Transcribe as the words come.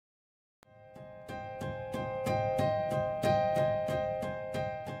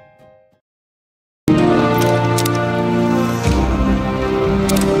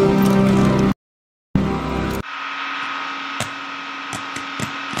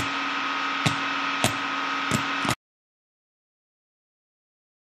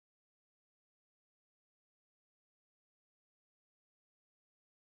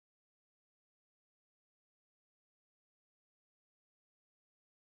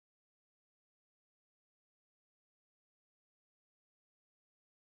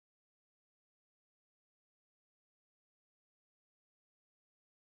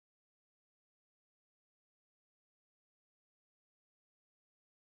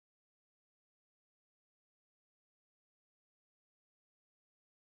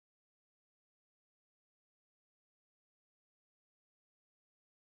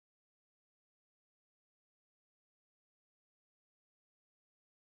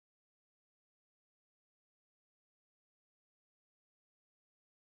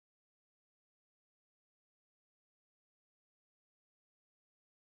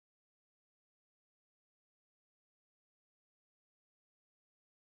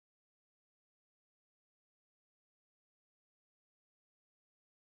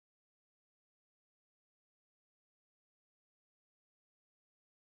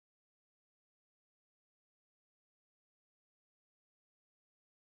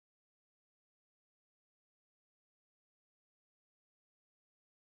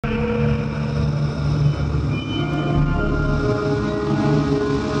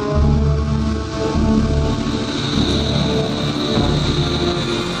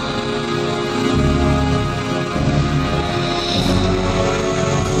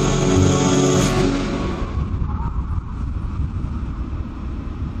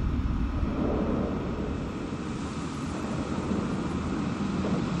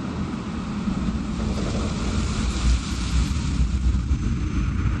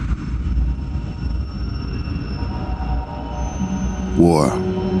war.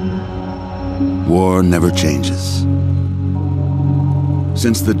 War never changes.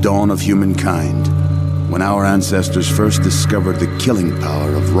 Since the dawn of humankind, when our ancestors first discovered the killing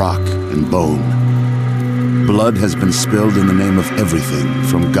power of rock and bone, blood has been spilled in the name of everything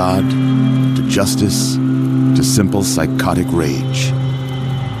from God to justice to simple psychotic rage.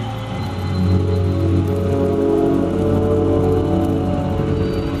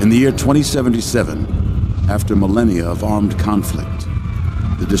 In the year 2077, after millennia of armed conflict,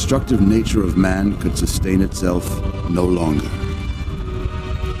 the destructive nature of man could sustain itself no longer.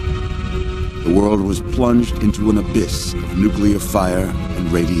 The world was plunged into an abyss of nuclear fire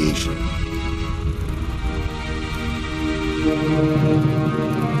and radiation.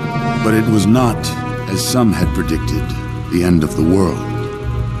 But it was not, as some had predicted, the end of the world.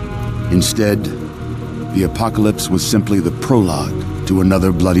 Instead, the apocalypse was simply the prologue to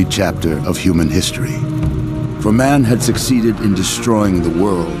another bloody chapter of human history. For man had succeeded in destroying the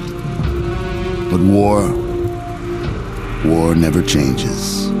world, but war never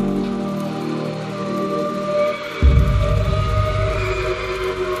changes.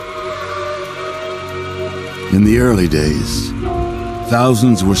 In the early days,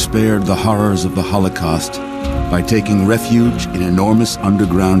 thousands were spared the horrors of the Holocaust by taking refuge in enormous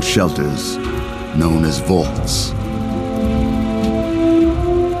underground shelters known as vaults.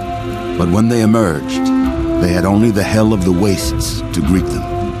 But when they emerged, they had only the hell of the wastes to greet them.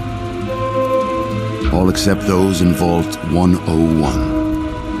 All except those in Vault 101.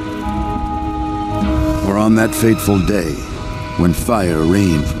 For on that fateful day, when fire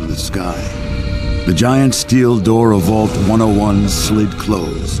rained from the sky, the giant steel door of Vault 101 slid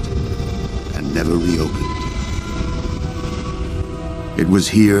closed and never reopened. It was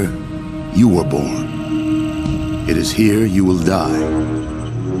here you were born. It is here you will die.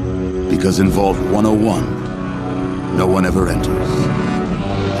 Because in Vault 101, no one ever enters,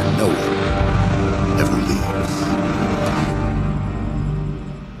 and no one ever leaves.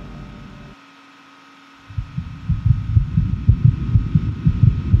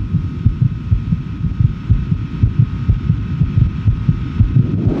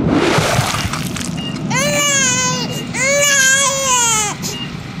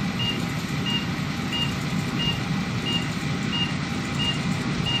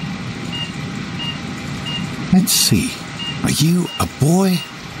 Let's see. Are you a boy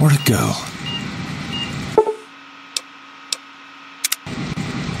or a girl?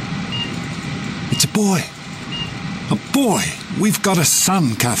 It's a boy. A boy. We've got a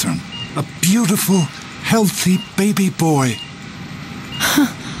son, Catherine. A beautiful, healthy baby boy.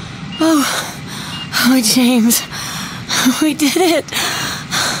 Oh, James. We did it.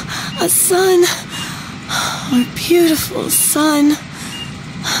 A son. Our beautiful son.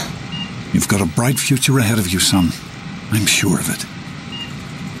 You've got a bright future ahead of you, son. I'm sure of it.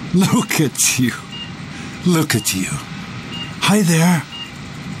 Look at you. Look at you. Hi there.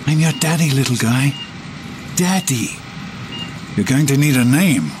 I'm your daddy, little guy. Daddy. You're going to need a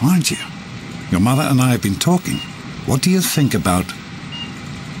name, aren't you? Your mother and I have been talking. What do you think about...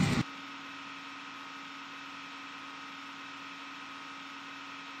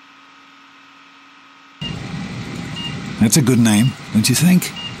 That's a good name, don't you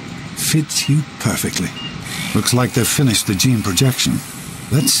think? Fits you perfectly. Looks like they've finished the gene projection.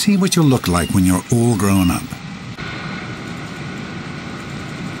 Let's see what you'll look like when you're all grown up.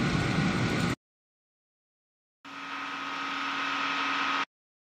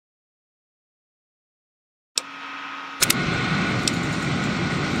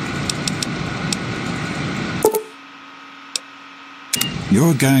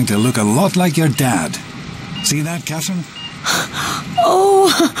 You're going to look a lot like your dad. See that, Catherine?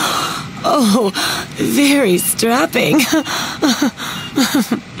 Oh, very strapping.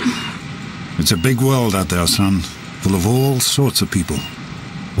 It's a big world out there, son, full of all sorts of people.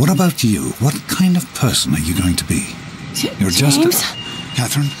 What about you? What kind of person are you going to be? You're just James?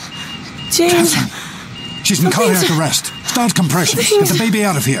 Catherine? James? Catherine! She's in cardiac arrest. Start compressions. Get the baby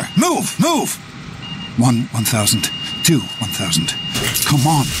out of here. Move! Move! 1,000. 2, 1,000. Come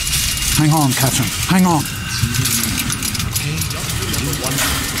on. Hang on, Catherine. Hang on.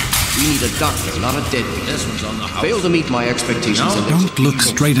 We need a doctor, not a deadbeat. This one's on the house. Failed to meet my expectations. No, don't look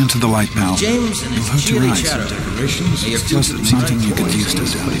straight into the light, pal. James, you'll hurt your eyes. Decorations. It's just something you get used to.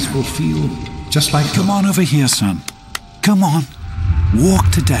 This will feel just like... Come on over here, son. Come on.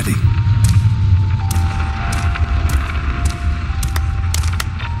 Walk to Daddy.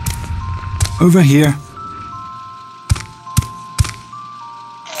 Over here.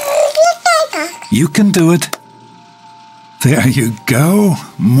 You can do it. There you go.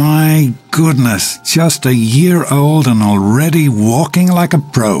 My goodness, just a year old and already walking like a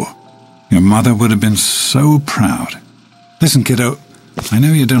pro. Your mother would have been so proud. Listen, kiddo, I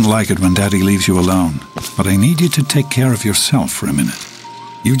know you don't like it when Daddy leaves you alone, but I need you to take care of yourself for a minute.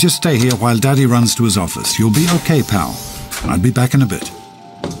 You just stay here while Daddy runs to his office. You'll be okay, pal. I'll be back in a bit.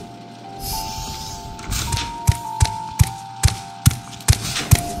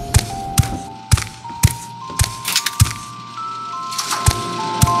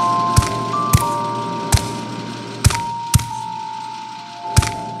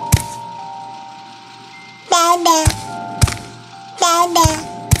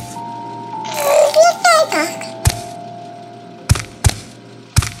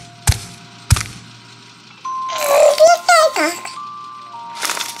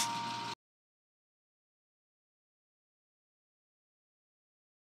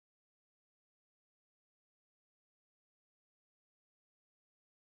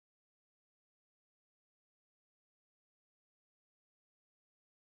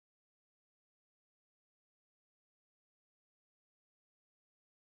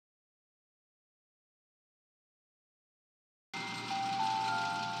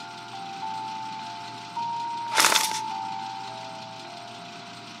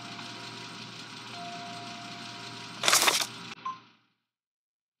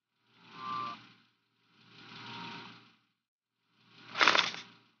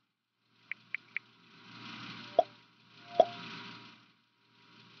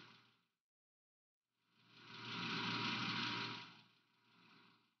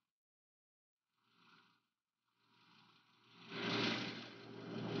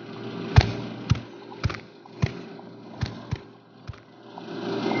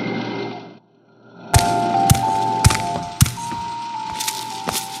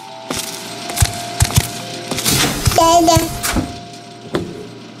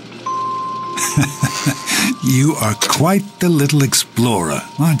 You are quite the little explorer,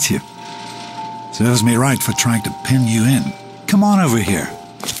 aren't you? Serves me right for trying to pin you in. Come on over here.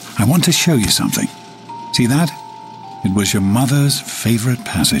 I want to show you something. See that? It was your mother's favorite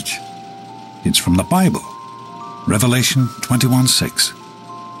passage. It's from the Bible. Revelation 21:6.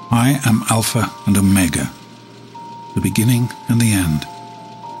 I am Alpha and Omega, the beginning and the end.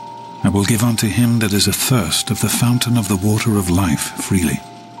 I will give unto him that is athirst of the fountain of the water of life freely.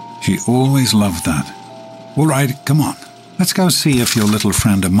 She always loved that. All right, come on. Let's go see if your little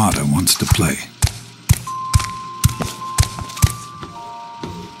friend Amada wants to play.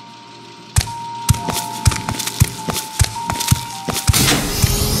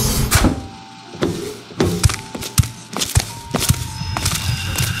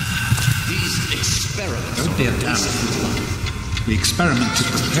 These experiments. Don't be a damn fool. We experiment to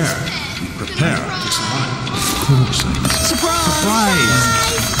prepare. We prepare to survive. Surprise!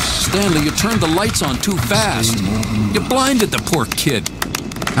 Stanley, you turned the lights on too fast. You blinded the poor kid.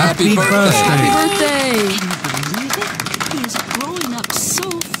 Happy birthday. Happy birthday. Can you believe it? He is growing up so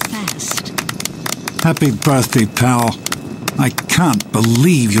fast. Happy birthday, pal. I can't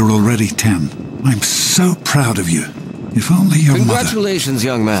believe you're already 10. I'm so proud of you. If only your Congratulations,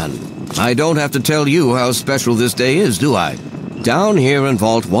 young man. I don't have to tell you how special this day is, do I? Down here in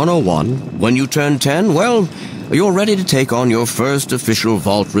Vault 101, when you turn 10, well, you're ready to take on your first official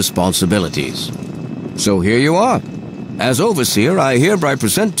vault responsibilities. So here you are. As Overseer, I hereby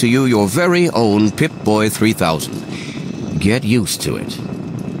present to you your very own Pip-Boy 3000. Get used to it.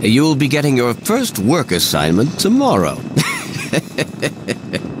 You'll be getting your first work assignment tomorrow.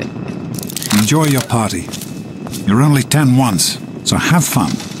 Enjoy your party. You're only 10 once, so have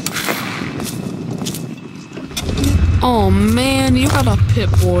fun. Oh man, you got a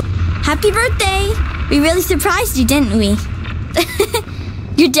Pip-Boy. Happy birthday! We really surprised you, didn't we?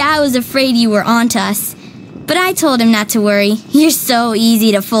 Your dad was afraid you were onto us, but I told him not to worry. You're so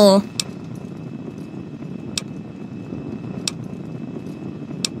easy to fool.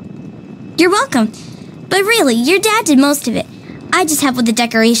 You're welcome. But really, your dad did most of it. I just helped with the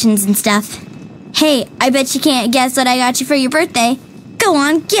decorations and stuff. Hey, I bet you can't guess what I got you for your birthday. Go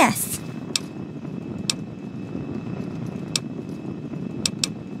on, guess.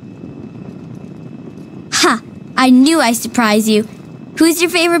 Ha! I knew I'd surprise you. Who's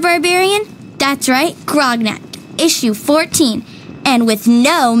your favorite barbarian? That's right, Grognak, issue 14, and with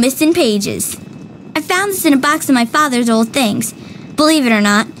no missing pages. I found this in a box of my father's old things. Believe it or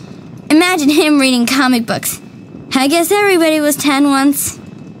not, imagine him reading comic books. I guess everybody was 10 once.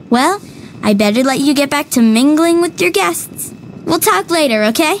 Well, I better let you get back to mingling with your guests. We'll talk later,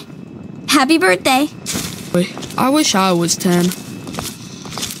 okay? Happy birthday. I wish I was 10.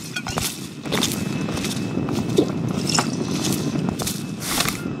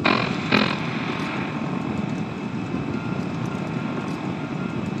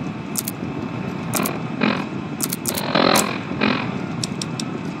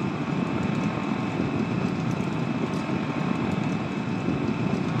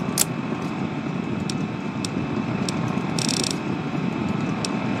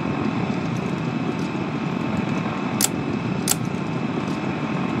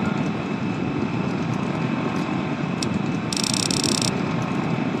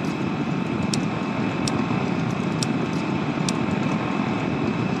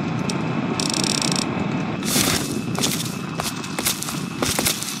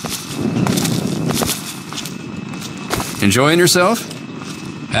 Enjoying yourself?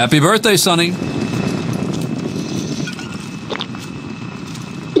 Happy birthday, Sonny.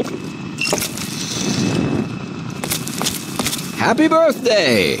 Happy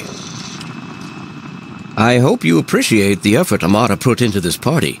birthday! I hope you appreciate the effort Amata put into this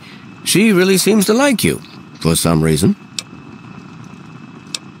party. She really seems to like you, for some reason.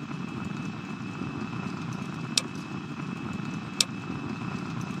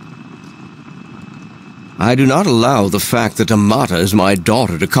 I do not allow the fact that Amata is my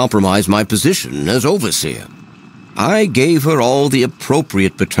daughter to compromise my position as overseer. I gave her all the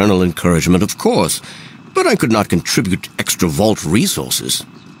appropriate paternal encouragement, of course, but I could not contribute extra vault resources.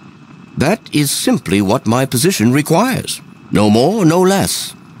 That is simply what my position requires. No more, no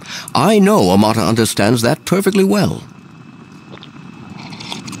less. I know Amata understands that perfectly well.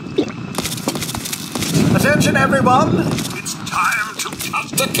 Attention, everyone! It's time to cut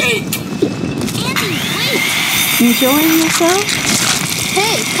the cake! Andy, wait! Enjoying yourself?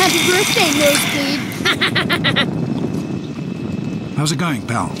 Hey, happy birthday, nosebleed! How's it going,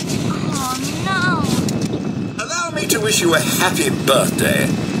 pal? Oh, no. Allow me to wish you a happy birthday.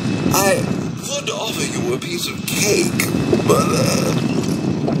 I would offer you a piece of cake, but,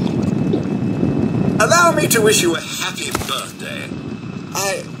 Allow me to wish you a happy birthday.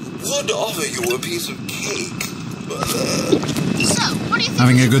 I would offer you a piece of cake, but, So, what do you think?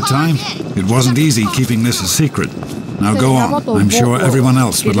 Having a good time? It wasn't easy keeping this a secret. Now go on. I'm sure everyone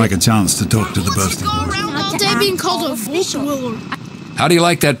else would like a chance to talk to the birthday Go boy. around all day being called a Voltwiller. How do you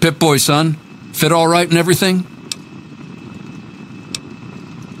like that Pip-Boy, son? Fit all right and everything?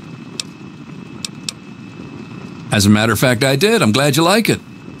 As a matter of fact, I did. I'm glad you like it.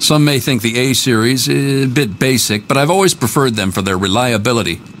 Some may think the A-series is a bit basic, but I've always preferred them for their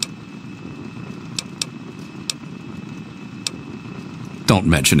reliability. Don't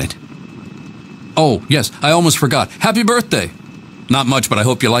mention it. Oh, yes, I almost forgot. Happy birthday! Not much, but I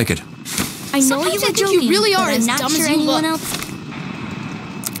hope you like it. I know Sometimes you I were think joking, you really are but as I'm not dumb as sure you anyone look. else.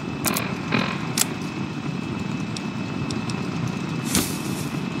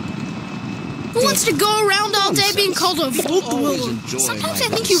 Who wants to go around all day being called a Voltwiller? Sometimes I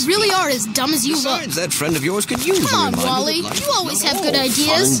think you really are as dumb as you look. Besides, that friend of yours could use Come a on, reminder Wally. that life You always is have not good all ideas.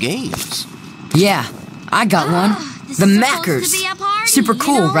 Fun and games. Yeah, I got one. This The is supposed Mackers. to be a party, Super you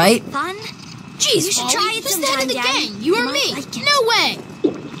cool, know? right? Fun? Jeez, You should Wally, try it who's the sometime, head of the Daddy. gang? You or might me? like it.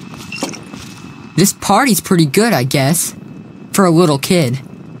 No way. This party's pretty good, I guess. For a little kid.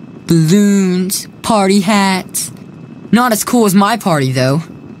 Balloons, party hats. Not as cool as my party, though.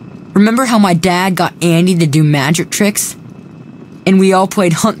 Remember how my dad got Andy to do magic tricks? And we all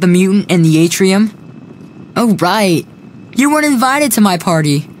played Hunt the Mutant in the atrium? Oh, right. You weren't invited to my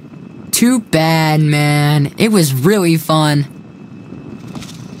party. Too bad, man. It was really fun.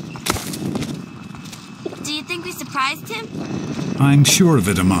 Do you think we surprised him? I'm sure of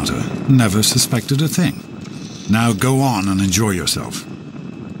it, Amata. Never suspected a thing. Now go on and enjoy yourself.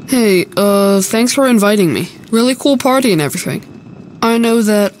 Hey, thanks for inviting me. Really cool party and everything. I know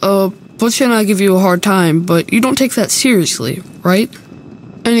that, Butch and I give you a hard time, but you don't take that seriously, right?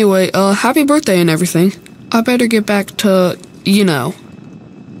 Anyway, happy birthday and everything. I better get back to, you know.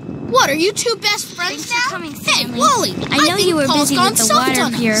 What, are you two best friends Thanks for now? coming, Hey, Stanley. Wally, I know think you were Paul's busy gone with the soft water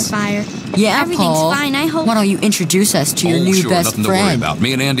on us. purifier. Yeah, Everything's Paul. fine, I hope. Why don't you introduce us to your Oh, new sure, best nothing to worry friend? about.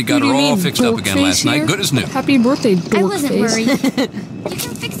 Me and Andy got What do her you all mean, fixed up again last Dorkface night. here? Good as new. Happy birthday, I wasn't Dorkface. worried. You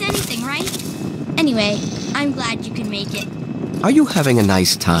can fix anything, right? Anyway, I'm glad you could make it. Are you having a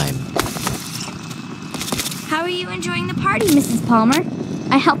nice time? How are you enjoying the party, Mrs. Palmer?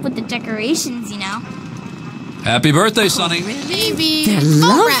 I help with the decorations, you know. Happy birthday, Sonny. Maybe. They're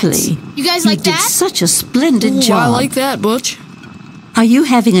Oh, rats. lovely. You guys You like did that? such a splendid Ooh, job. I like that, Butch. Are you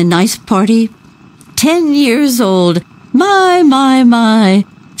having a nice party? 10 years old. My.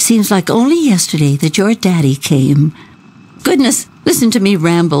 Seems like only yesterday that your daddy came. Goodness, listen to me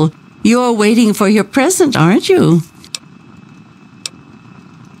ramble. You're waiting for your present, aren't you?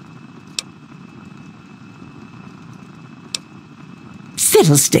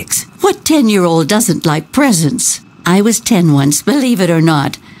 Fiddlesticks. What 10-year-old doesn't like presents? I was 10 once, believe it or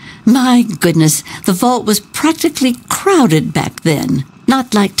not. My goodness, the vault was practically crowded back then.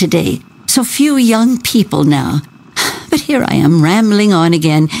 Not like today. So few young people now. But here I am rambling on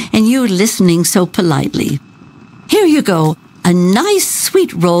again, and you listening so politely. Here you go. A nice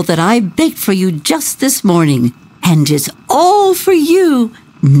sweet roll that I baked for you just this morning. And it's all for you.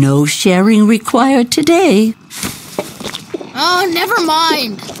 No sharing required today. Oh, never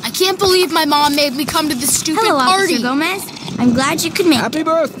mind. I can't believe my mom made me come to this stupid Hello, party. Officer Gomez. I'm glad you could make it. Happy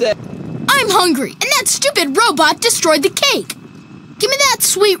birthday! I'm hungry, and that stupid robot destroyed the cake. Give me that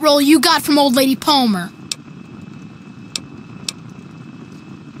sweet roll you got from old lady Palmer.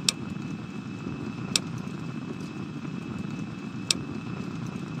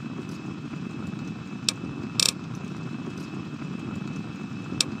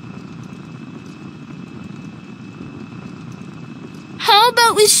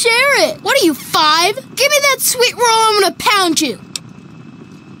 about we share it? What are you, 5? Give me that sweet roll, I'm gonna pound you.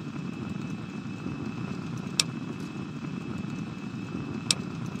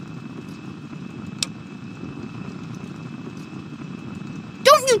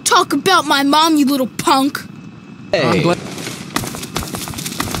 Don't you talk about my mom, you little punk. Hey.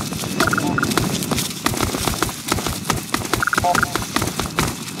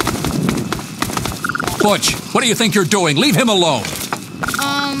 Butch, what do you think you're doing? Leave him alone.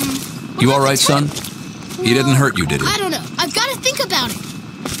 You all right, son? He didn't hurt you, did he? I don't know. I've got to think about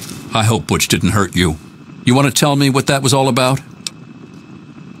it. I hope Butch didn't hurt you. You want to tell me what that was all about?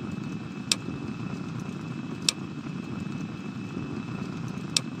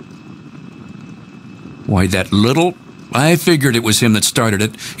 Why, that little... I figured it was him that started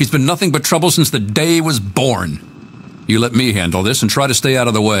it. He's been nothing but trouble since the day he was born. You let me handle this and try to stay out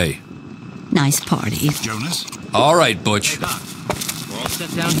of the way. Nice party. Jonas? All right, Butch.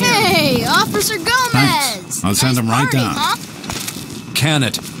 Hey, Officer Gomez! Thanks. I'll send him right down. Huh? Can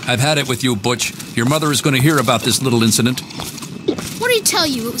it? I've had it with you, Butch. Your mother is going to hear about this little incident. What did he tell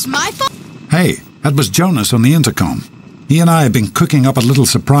you? It was my fault? Hey, that was Jonas on the intercom. He and I have been cooking up a little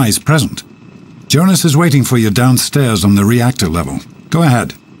surprise present. Jonas is waiting for you downstairs on the reactor level. Go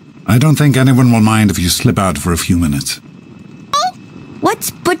ahead. I don't think anyone will mind if you slip out for a few minutes.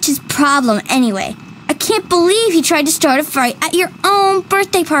 What's Butch's problem anyway? I can't believe he tried to start a fight at your own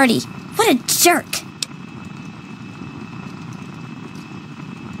birthday party. What a jerk.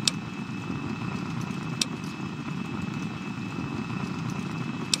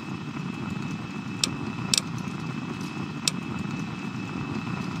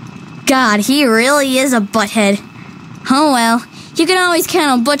 God, he really is a butthead. Oh well, you can always count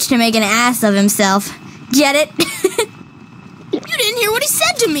on Butch to make an ass of himself. Get it? You didn't hear what he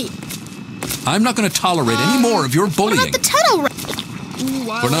said to me. I'm not going to tolerate any more of your bullying. What about the tunnel?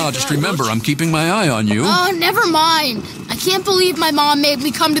 For now, just remember, I'm keeping my eye on you. Oh, never mind. I can't believe my mom made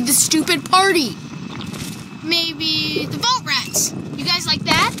me come to this stupid party. Maybe the vault rats. You guys like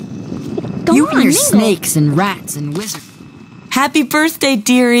that? You and your snakes and rats and wizards. Happy birthday,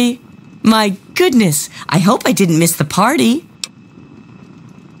 dearie. My goodness, I hope I didn't miss the party.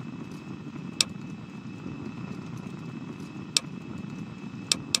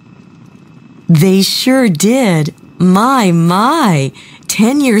 They sure did. My.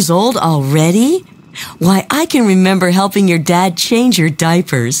 10 years old already? Why, I can remember helping your dad change your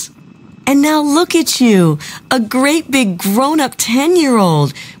diapers. And now look at you, a great big grown-up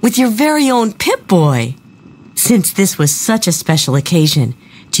 10-year-old with your very own Pip-Boy. Since this was such a special occasion,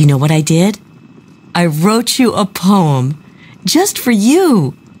 do you know what I did? I wrote you a poem just for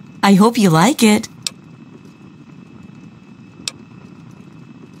you. I hope you like it.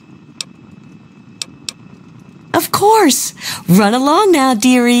 Of course. Run along now,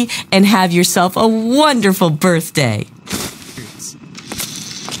 dearie, and have yourself a wonderful birthday.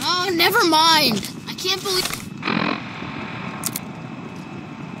 Oh, never mind. I can't believe...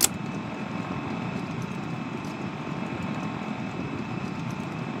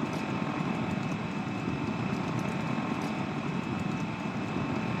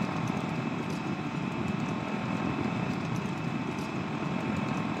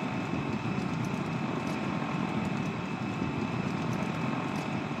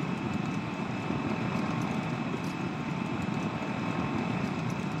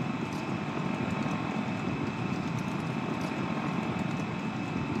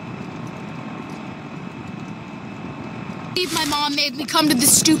 my mom made me come to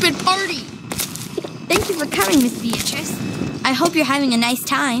this stupid party. Thank you for coming, Miss Beatrice. I hope you're having a nice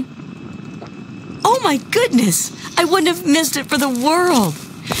time. Oh my goodness! I wouldn't have missed it for the world.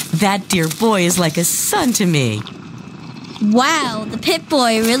 That dear boy is like a son to me. Wow, the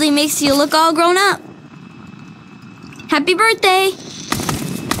Pip-Boy really makes you look all grown up. Happy birthday!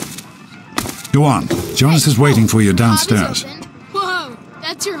 Go on. Jonas is waiting for you downstairs. Whoa,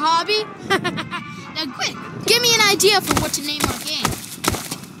 that's your hobby? Now quick, give me an idea for what to name our gang.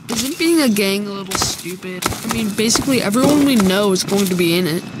 Isn't being a gang a little stupid? I mean, basically everyone we know is going to be in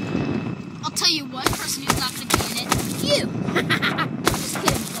it. I'll tell you one person who's not going to be in it. You! Just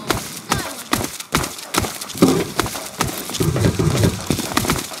kidding, Cole.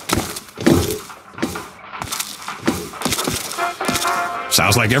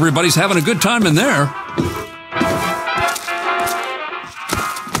 Sounds like everybody's having a good time in there.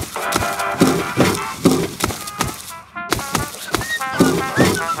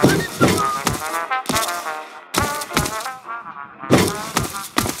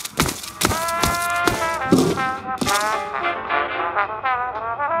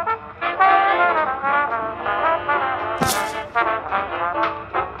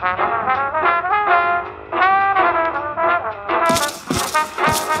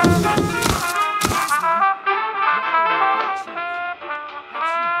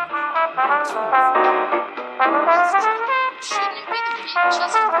 Shouldn't it be the big chest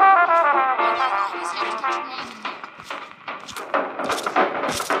of drawers? Why do you always have to turn on the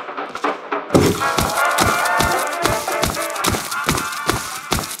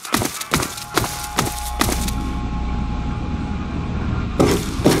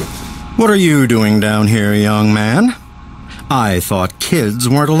What are you doing down here, young man? I thought kids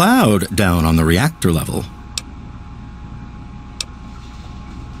weren't allowed down on the reactor level.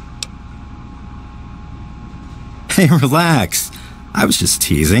 Hey, relax. I was just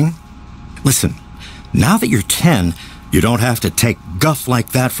teasing. Listen, now that you're 10, you don't have to take guff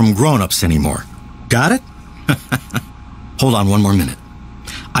like that from grown-ups anymore. Got it? Hold on one more minute.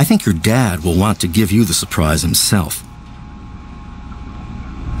 I think your dad will want to give you the surprise himself.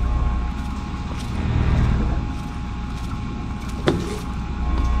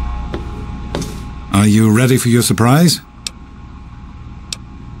 Are you ready for your surprise?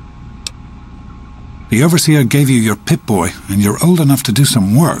 The overseer gave you your Pip-Boy, and you're old enough to do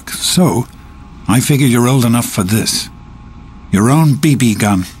some work, so I figure you're old enough for this. Your own BB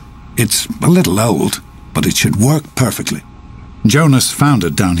gun. It's a little old, but it should work perfectly. Jonas found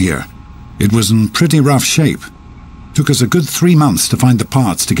it down here. It was in pretty rough shape. Took us a good 3 months to find the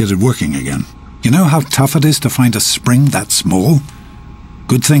parts to get it working again. You know how tough it is to find a spring that small?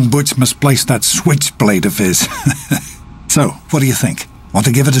 Good thing Butch misplaced that switchblade of his. So, what do you think? Want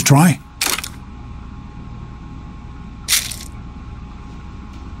to give it a try?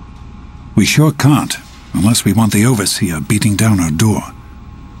 We sure can't, unless we want the overseer beating down our door.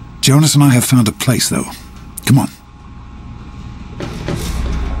 Jonas and I have found a place, though. Come on.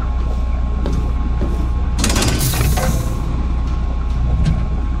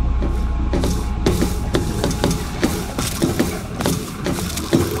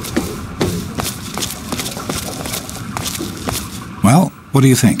 Well, what do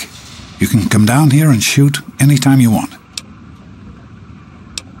you think? You can come down here and shoot anytime you want.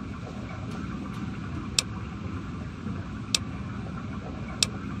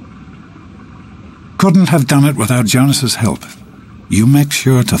 Couldn't have done it without Jonas's help. You make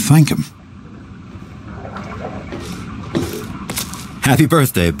sure to thank him. Happy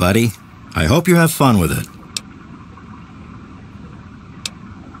birthday, buddy. I hope you have fun with it.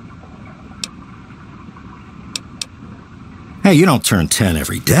 Hey, you don't turn 10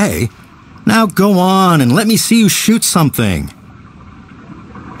 every day. Now go on and let me see you shoot something.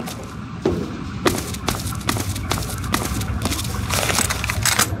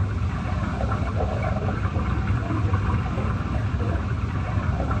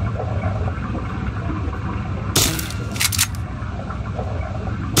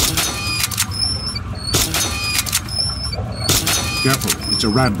 Careful, it's a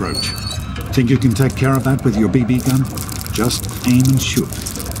rad roach. Think you can take care of that with your BB gun? Just aim and shoot.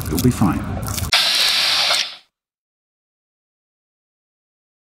 You'll be fine.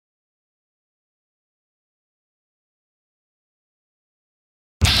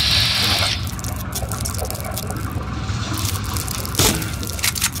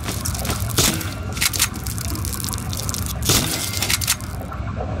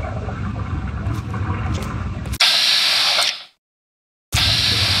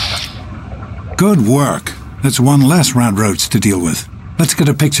 Good work. That's one less rad roach to deal with. Let's get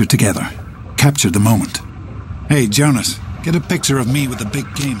a picture together. Capture the moment. Hey, Jonas, get a picture of me with the big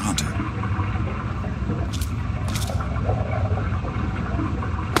game hunter.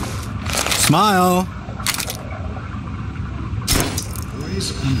 Smile. Boys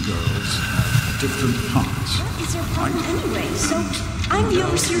and girls have different parts. What is your problem anyway? So, I'm the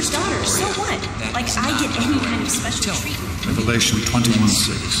overseer's daughter, so what? Like, I get any kind of special treatment. Revelation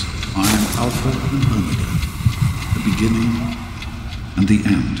 21:6. I am Alpha and Omega, the beginning and the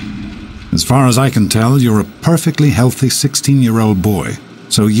end. As far as I can tell, you're a perfectly healthy 16-year-old boy.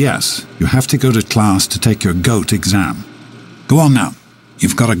 So yes, you have to go to class to take your GOAT exam. Go on now.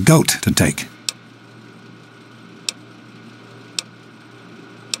 You've got a GOAT to take.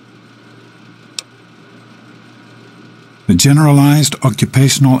 The Generalized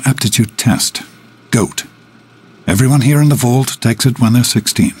Occupational Aptitude Test, GOAT. Everyone here in the vault takes it when they're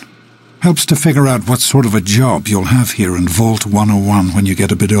 16. Helps to figure out what sort of a job you'll have here in Vault 101 when you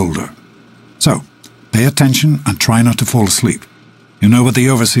get a bit older. So, pay attention and try not to fall asleep. You know what the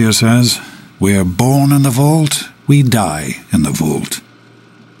overseer says? We're born in the vault, we die in the vault.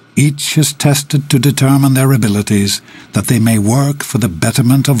 Each is tested to determine their abilities, that they may work for the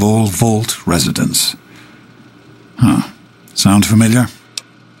betterment of all vault residents. Huh. Sound familiar?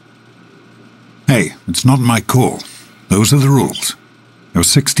 Hey, it's not my call. Those are the rules. You're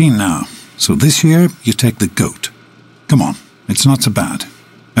 16 now, so this year you take the GOAT. Come on, it's not so bad.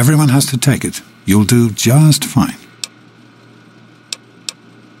 Everyone has to take it. You'll do just fine.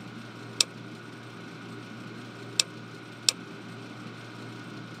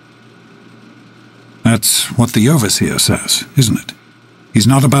 That's what the overseer says, isn't it? He's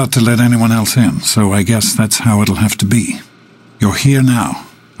not about to let anyone else in, so I guess that's how it'll have to be. You're here now,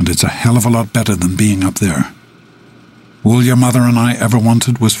 and it's a hell of a lot better than being up there. All your mother and I ever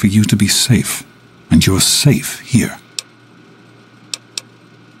wanted was for you to be safe, and you're safe here.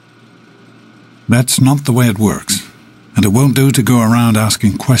 That's not the way it works, and it won't do to go around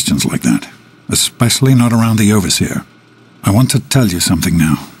asking questions like that, especially not around the overseer. I want to tell you something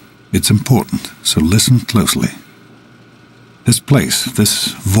now. It's important, so listen closely. This place,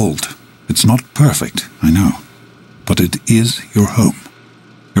 this vault, it's not perfect, I know, but it is your home.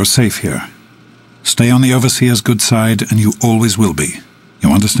 You're safe here. Stay on the overseer's good side, and you always will be. You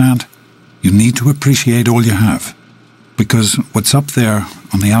understand? You need to appreciate all you have, because what's up there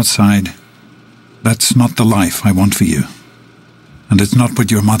on the outside, that's not the life I want for you. And it's not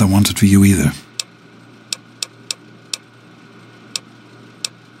what your mother wanted for you either.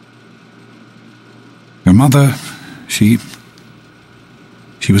 Your mother, she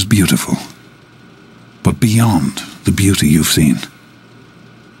was beautiful. But beyond the beauty you've seen,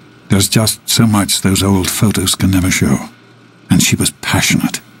 there's just so much those old photos can never show. And she was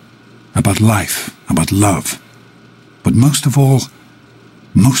passionate. About life, about love. But most of all,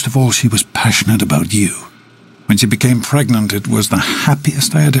 she was passionate about you. When she became pregnant, it was the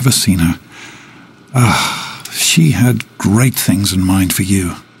happiest I had ever seen her. She had great things in mind for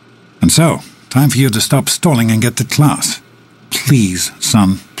you. And so, time for you to stop stalling and get to class. Please,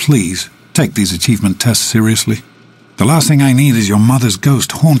 son, please, take these achievement tests seriously. The last thing I need is your mother's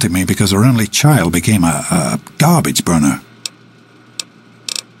ghost haunting me because her only child became a garbage burner.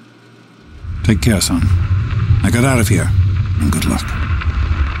 Take care, son. Now get out of here, and good luck.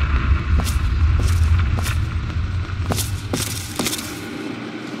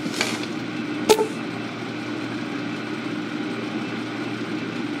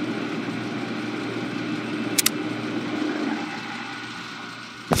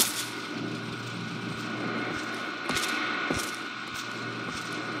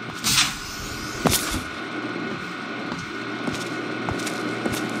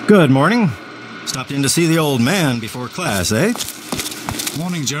 Good morning. Stopped in to see the old man before class, eh?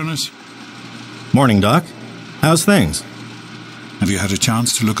 Morning, Jonas. Morning, Doc. How's things? Have you had a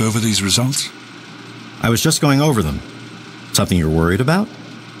chance to look over these results? I was just going over them. Something you're worried about?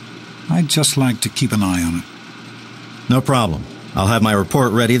 I'd just like to keep an eye on it. No problem. I'll have my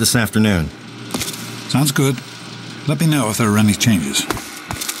report ready this afternoon. Sounds good. Let me know if there are any changes.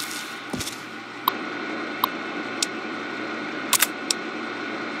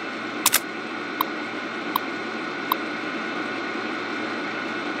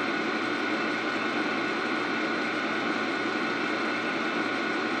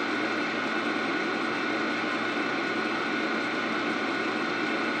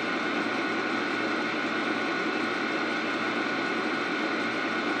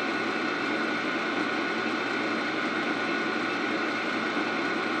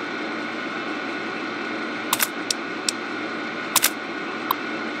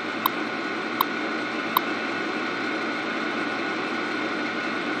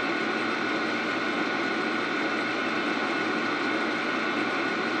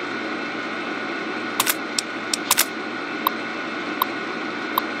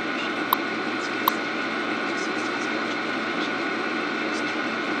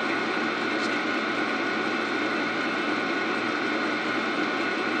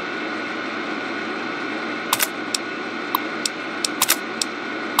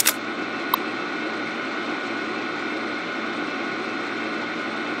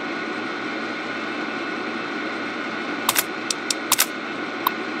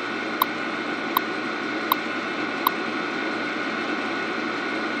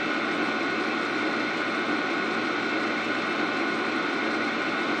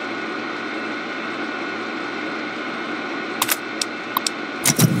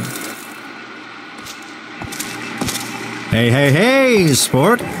 Hey,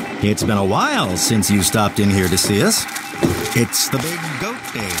 sport. It's been a while since you stopped in here to see us. It's the big goat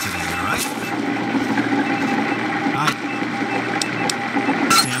day today, right? Hi.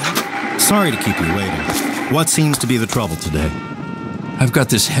 Sorry to keep you waiting. What seems to be the trouble today? I've got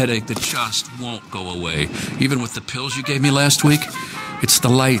this headache that just won't go away, even with the pills you gave me last week. It's the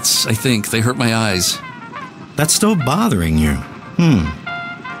lights, I think. They hurt my eyes. That's still bothering you?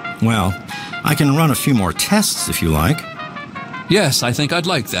 Well, I can run a few more tests if you like. Yes, I think I'd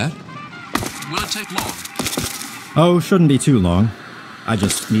like that. Will it take long? Oh, shouldn't be too long. I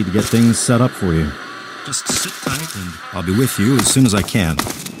just need to get things set up for you. Just sit tight and I'll be with you as soon as I can.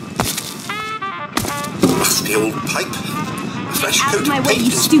 Rusty old pipe. A fresh Out coat of my of way, paint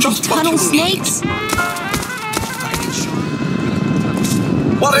you is stupid just what tunnel you need. snakes!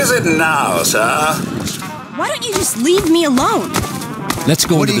 What is it now, sir? Why don't you just leave me alone? Let's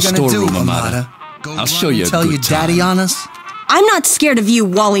go What into are you the gonna storeroom, do, Amada. Go I'll show you a tell good your daddy time. on us? I'm not scared of you,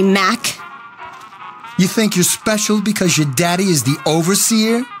 Wally Mack. You think you're special because your daddy is the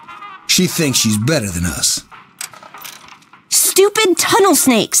overseer? She thinks she's better than us. Stupid tunnel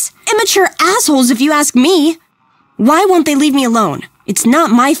snakes! Immature assholes, if you ask me! Why won't they leave me alone? It's not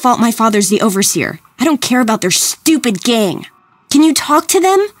my fault my father's the overseer. I don't care about their stupid gang. Can you talk to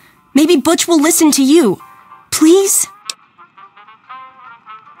them? Maybe Butch will listen to you. Please?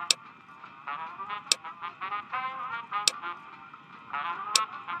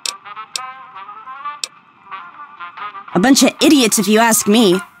 A bunch of idiots, if you ask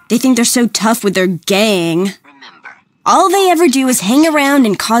me. They think they're so tough with their gang. All they ever do is hang around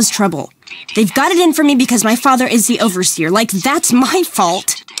and cause trouble. They've got it in for me because my father is the overseer. Like, that's my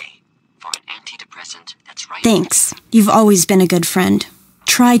fault. Thanks. You've always been a good friend.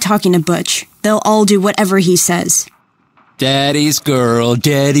 Try talking to Butch. They'll all do whatever he says. Daddy's girl,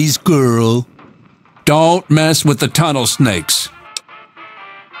 daddy's girl. Don't mess with the tunnel snakes.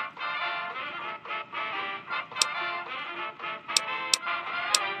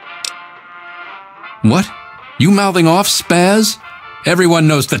 What? You mouthing off, Spaz? Everyone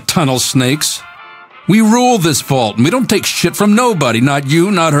knows the tunnel snakes. We rule this vault, and we don't take shit from nobody. Not you,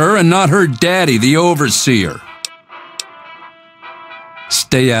 not her, and not her daddy, the overseer.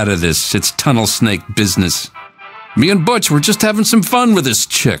 Stay out of this. It's tunnel snake business. Me and Butch were just having some fun with this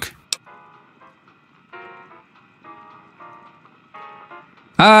chick.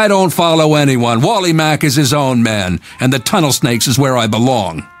 I don't follow anyone. Wally Mack is his own man, and the tunnel snakes is where I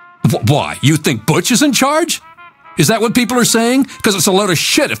belong. Why? You think Butch is in charge? Is that what people are saying? Because it's a load of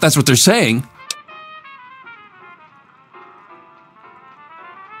shit if that's what they're saying.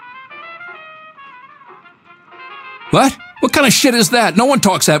 What? What kind of shit is that? No one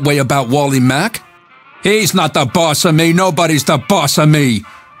talks that way about Wally Mack. He's not the boss of me. Nobody's the boss of me.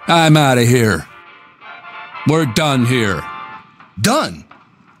 I'm out of here. We're done here. Done?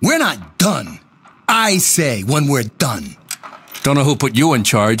 We're not done. I say when we're done. Don't know who put you in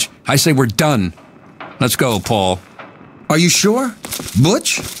charge. I say we're done. Let's go, Paul. Are you sure?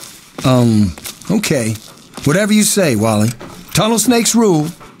 Butch? Okay. Whatever you say, Wally. Tunnel snakes rule.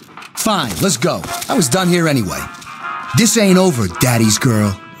 Fine, let's go. I was done here anyway. This ain't over, daddy's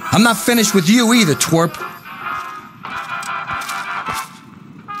girl. I'm not finished with you either, twerp.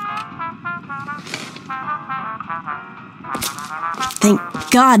 Thank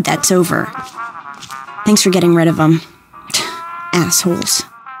God that's over. Thanks for getting rid of them. Assholes.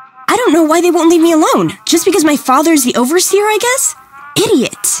 I don't know why they won't leave me alone. Just because my father's the overseer, I guess?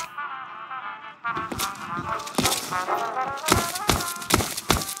 Idiots.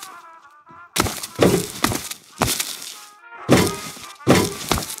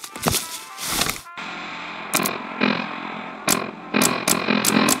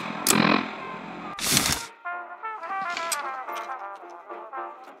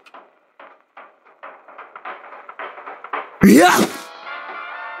 Yeah!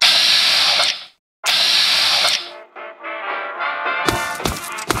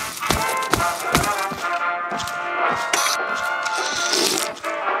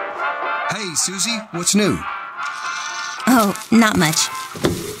 Hey, Susie, what's new? Oh, not much.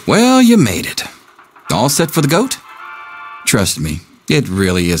 Well, you made it. All set for the goat? Trust me, it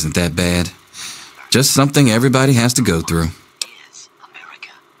really isn't that bad. Just something everybody has to go through.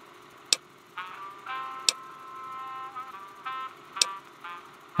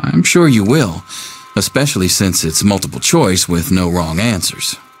 I'm sure you will, especially since it's multiple choice with no wrong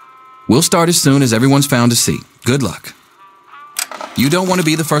answers. We'll start as soon as everyone's found a seat. Good luck. You don't want to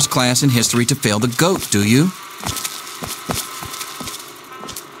be the first class in history to fail the goat, do you?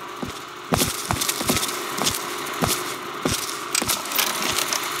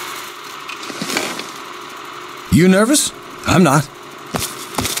 You nervous? I'm not.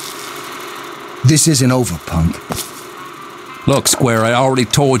 This isn't over, punk. Look, Square, I already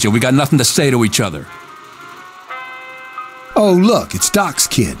told you, we got nothing to say to each other. Oh, look, it's Doc's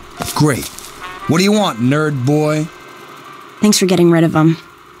kid. Great. What do you want, nerd boy? Thanks for getting rid of them.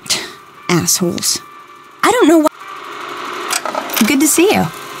 Assholes. I don't know why. Good to see you.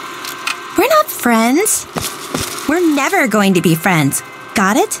 We're not friends. We're never going to be friends.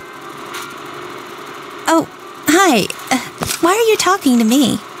 Got it? Oh, hi. Why are you talking to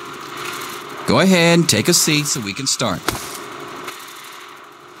me? Go ahead, take a seat so we can start.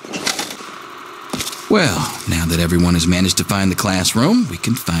 Well, now that everyone has managed to find the classroom, we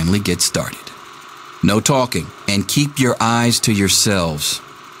can finally get started. No talking, and keep your eyes to yourselves.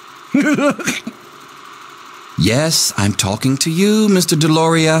 Yes, I'm talking to you, Mr.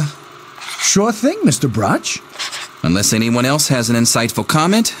 Deloria. Sure thing, Mr. Brotch. Unless anyone else has an insightful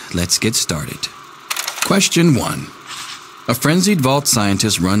comment, let's get started. Question 1. A frenzied vault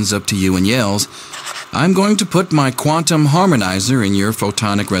scientist runs up to you and yells, "I'm going to put my quantum harmonizer in your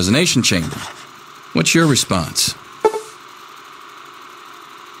photonic resonation chamber." What's your response?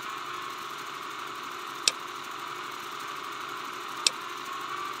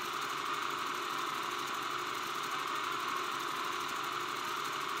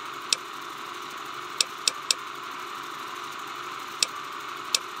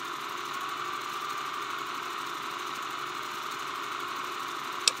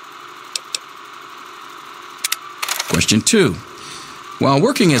 Question 2. While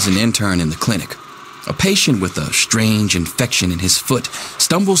working as an intern in the clinic, a patient with a strange infection in his foot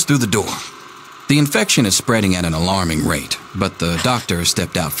stumbles through the door. The infection is spreading at an alarming rate, but the doctor has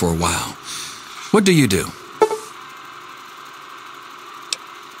stepped out for a while. What do you do?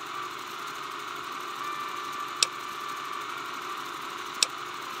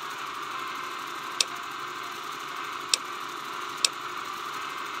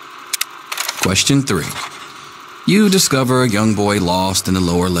 Question 3. You discover a young boy lost in the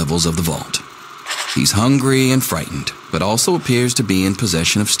lower levels of the vault. He's hungry and frightened, but also appears to be in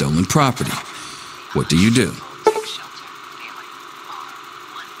possession of stolen property. What do you do?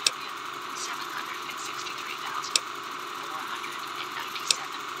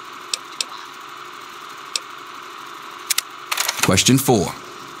 Question 4.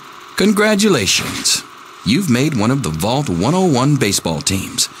 Congratulations. You've made one of the Vault 101 baseball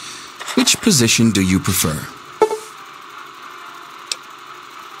teams. Which position do you prefer?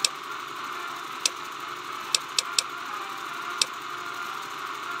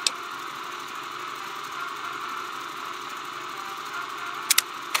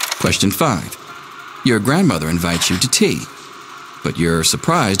 Question 5. Your grandmother invites you to tea, but you're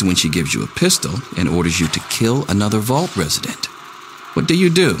surprised when she gives you a pistol and orders you to kill another vault resident. What do you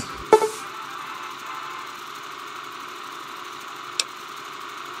do?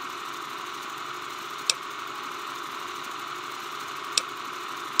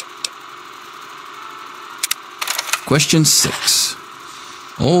 Question 6.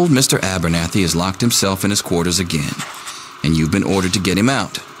 Old Mr. Abernathy has locked himself in his quarters again, and you've been ordered to get him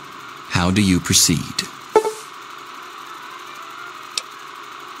out. How do you proceed?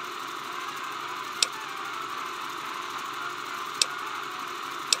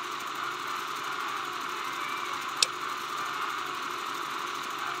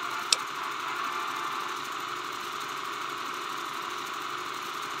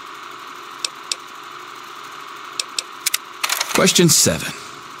 Question 7.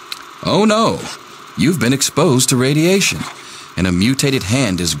 Oh no, you've been exposed to radiation, and a mutated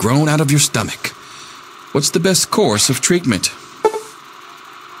hand has grown out of your stomach. What's the best course of treatment?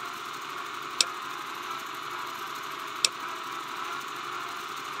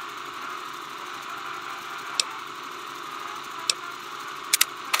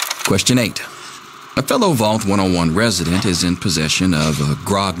 Question 8. A fellow Vault 101 resident is in possession of a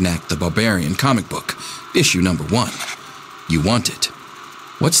Grognak the Barbarian comic book, issue number 1. You want it.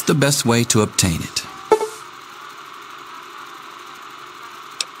 What's the best way to obtain it?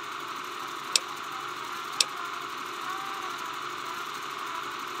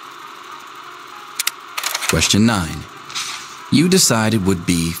 Question 9. You decide it would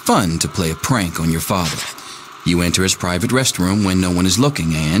be fun to play a prank on your father. You enter his private restroom when no one is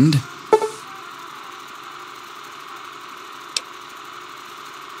looking and...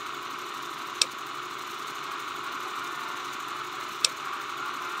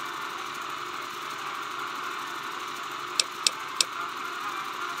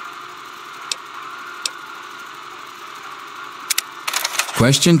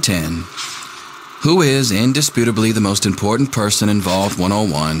 Question 10. Who is indisputably the most important person in Vault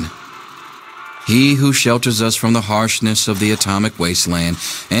 101? He who shelters us from the harshness of the atomic wasteland,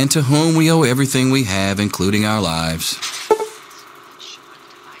 and to whom we owe everything we have, including our lives.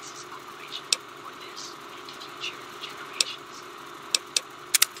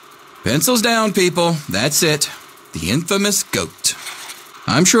 Pencils down, people. That's it. The infamous goat.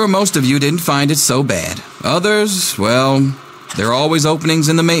 I'm sure most of you didn't find it so bad. Others, well, there are always openings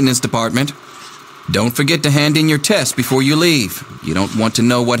in the maintenance department. Don't forget to hand in your test before you leave. You don't want to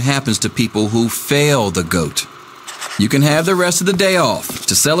know what happens to people who fail the goat. You can have the rest of the day off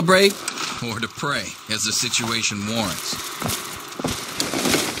to celebrate or to pray as the situation warrants.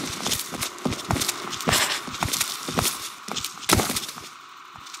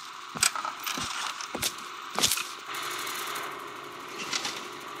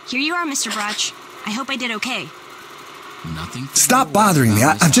 you are, Mr. Brotch. I hope I did okay. Nothing. Stop bothering me.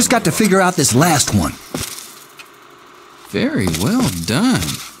 I've just got to figure out this last one. Very well done.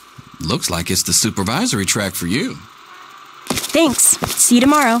 Looks like it's the supervisory track for you. Thanks. See you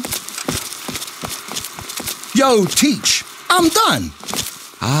tomorrow. Yo, Teach. I'm done.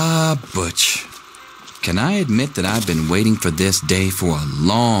 Ah, Butch. Can I admit that I've been waiting for this day for a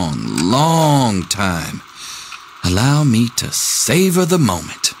long, long time? Allow me to savor the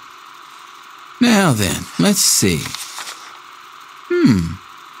moment. Now then, let's see.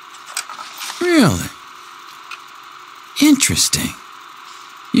 Really? Interesting.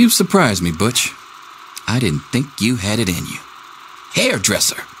 You've surprised me, Butch. I didn't think you had it in you.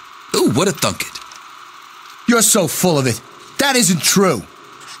 Hairdresser. Ooh, what a thunk it. You're so full of it. That isn't true.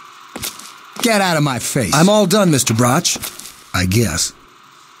 Get out of my face. I'm all done, Mr. Brotch. I guess.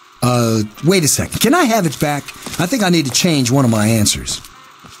 Wait a second. Can I have it back? I think I need to change one of my answers.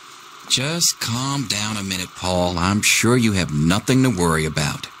 Just calm down a minute, Paul. I'm sure you have nothing to worry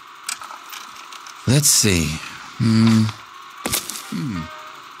about. Let's see.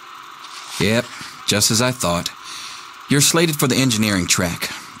 Yep, just as I thought. You're slated for the engineering track.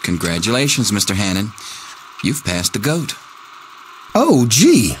 Congratulations, Mr. Hannon. You've passed the GOAT. Oh,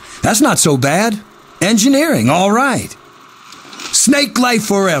 gee. That's not so bad. Engineering, all right. Snake life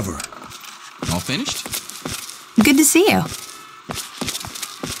forever. All finished? Good to see you.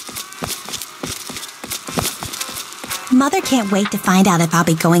 Mother can't wait to find out if I'll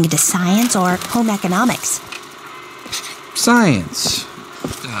be going into science or home economics. Science.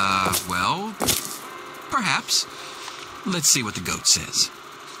 Well, perhaps. Let's see what the GOAT says.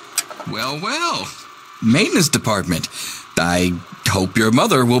 Well. Maintenance department. I hope your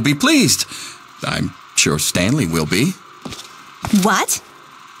mother will be pleased. I'm sure Stanley will be. What?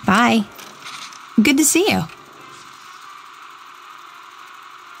 Bye. Good to see you.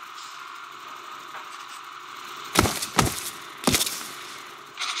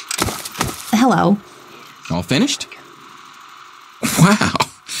 Hello. All finished?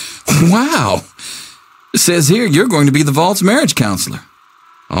 Wow. Says here you're going to be the Vault's marriage counselor.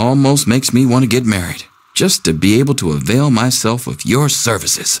 Almost makes me want to get married, just to be able to avail myself of your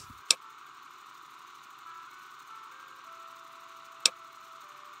services.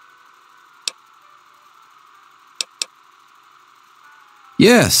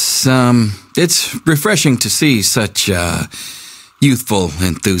 Yes, it's refreshing to see such, youthful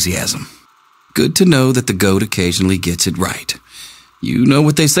enthusiasm. Good to know that the GOAT occasionally gets it right. You know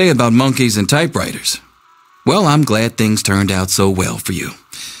what they say about monkeys and typewriters. Well, I'm glad things turned out so well for you.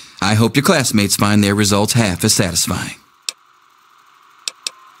 I hope your classmates find their results half as satisfying.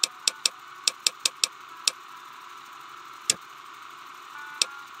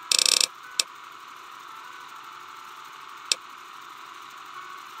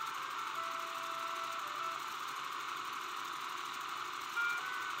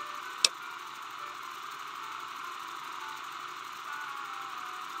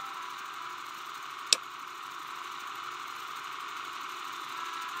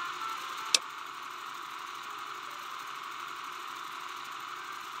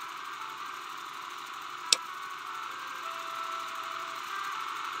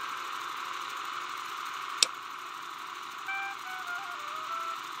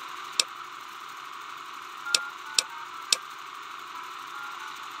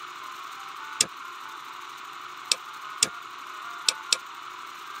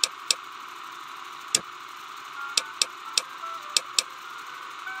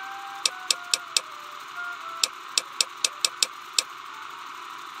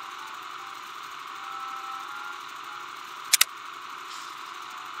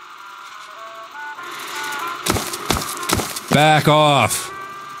 Back off.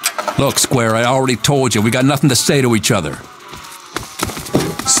 Look, Square, I already told you, we got nothing to say to each other.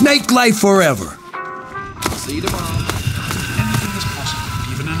 Snake life forever. See you tomorrow. Anything is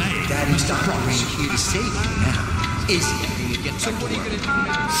possible, even an egg. Daddy, stop running here to save you now. Is he? You get so what are you going to do?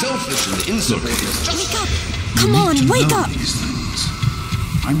 Selfish and insulated. Wake up! Come on, wake up! These things.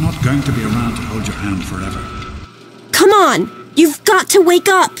 I'm not going to be around to hold your hand forever. Come on! You've got to wake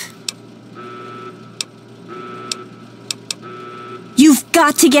up! You've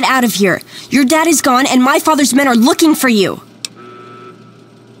got to get out of here. Your dad is gone and my father's men are looking for you.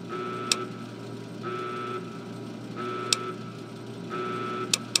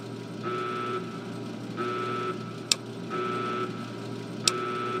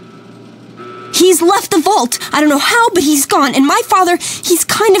 He's left the vault. I don't know how, but he's gone. And my father, he's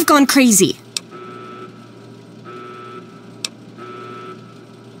kind of gone crazy.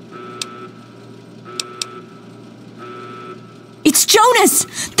 It's Jonas!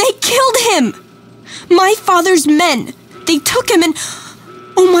 They him! My father's men! They took him and...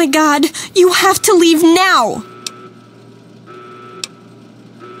 Oh my God, you have to leave now!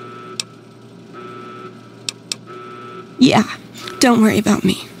 Yeah, don't worry about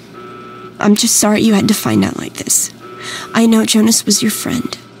me. I'm just sorry you had to find out like this. I know Jonas was your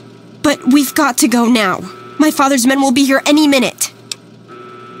friend. But we've got to go now. My father's men will be here any minute.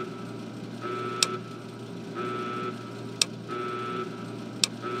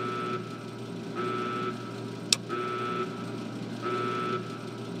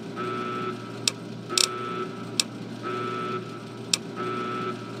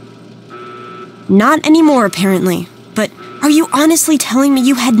 Not anymore, apparently. But are you honestly telling me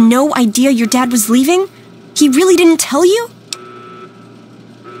you had no idea your dad was leaving? He really didn't tell you?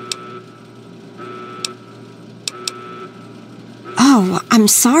 Oh, I'm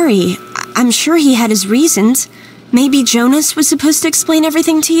sorry. I'm sure he had his reasons. Maybe Jonas was supposed to explain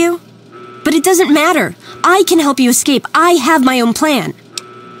everything to you? But it doesn't matter. I can help you escape. I have my own plan.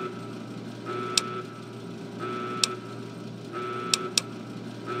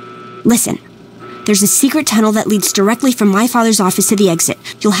 Listen. There's a secret tunnel that leads directly from my father's office to the exit.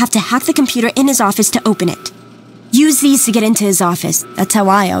 You'll have to hack the computer in his office to open it. Use these to get into his office. That's how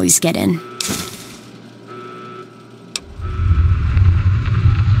I always get in.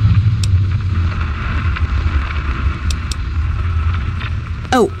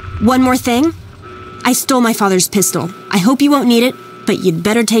 Oh, one more thing. I stole my father's pistol. I hope you won't need it, but you'd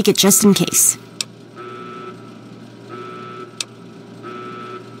better take it just in case.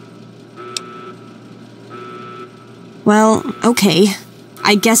 Well, okay.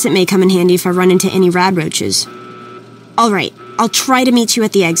 I guess it may come in handy if I run into any rad roaches. Alright, I'll try to meet you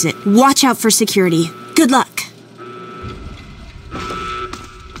at the exit. Watch out for security. Good luck.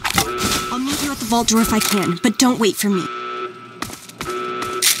 I'll meet you at the vault door if I can, but don't wait for me.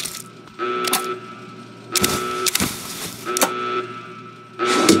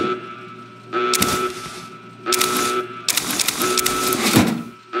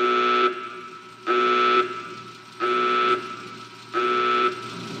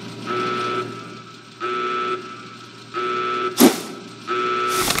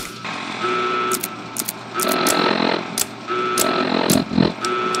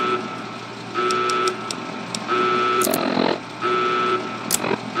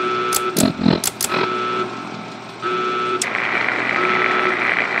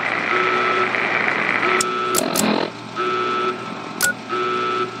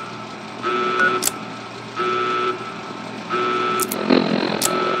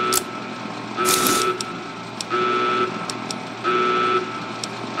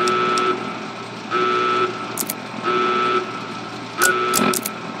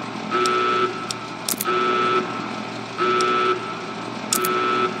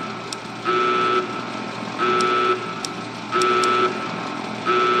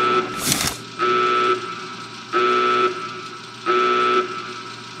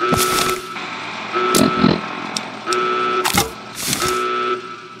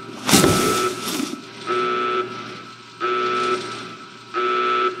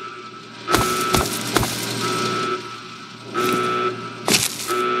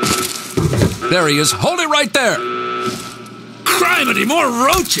 There he is. Hold it right there. Criminy, more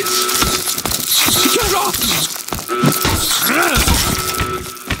roaches! Get off!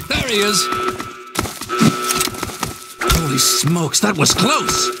 There he is. Holy smokes, that was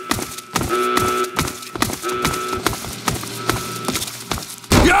close!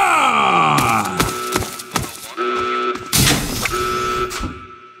 Yeah!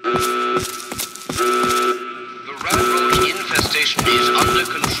 The rat roach infestation is under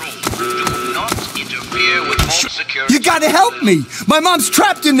control. Do not interfere with vault security. You gotta help me! My mom's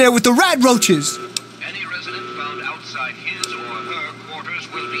trapped in there with the rat roaches! Any resident found outside his or her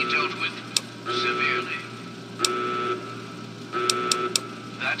quarters will be dealt with severely.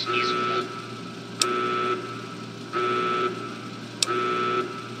 That is all.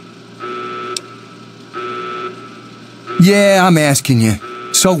 Yeah, I'm asking you.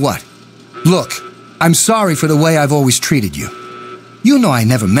 So what? Look, I'm sorry for the way I've always treated you. You know I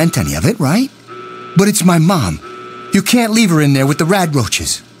never meant any of it, right? But it's my mom. You can't leave her in there with the rat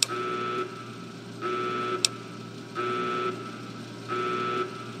roaches.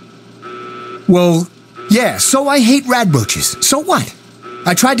 Well, yeah, so I hate rat roaches. So what?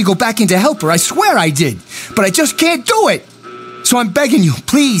 I tried to go back in to help her, I swear I did. But I just can't do it. So I'm begging you,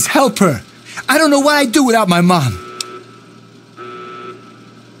 please help her. I don't know what I'd do without my mom.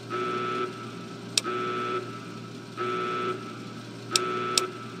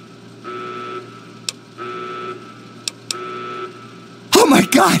 Oh my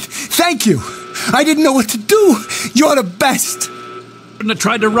God! Thank you. I didn't know what to do. You're the best. Shouldn't have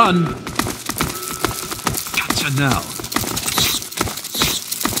tried to run. Gotcha now.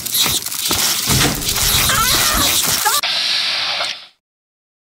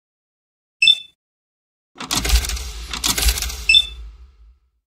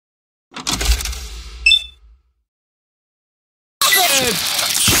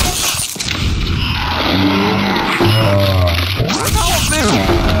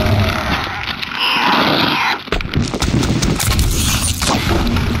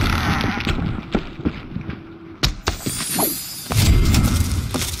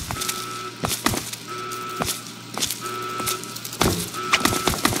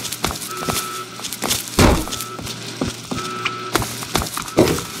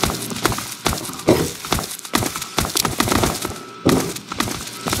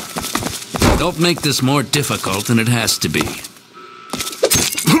 Don't make this more difficult than it has to be.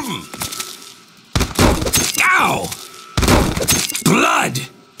 Ow! Blood!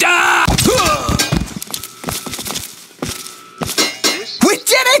 Ah! We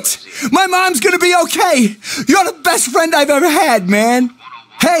did it! My mom's gonna be okay! You're the best friend I've ever had, man!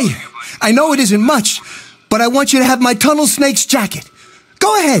 Hey, I know it isn't much, but I want you to have my tunnel snake's jacket.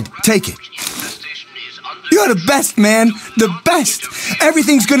 Go ahead, take it. You're the best, man. The best.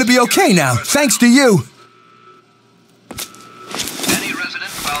 Everything's gonna be okay now, thanks to you. Any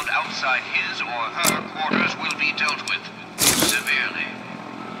resident found outside his or her quarters will be dealt with severely.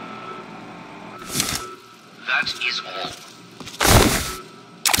 That is all.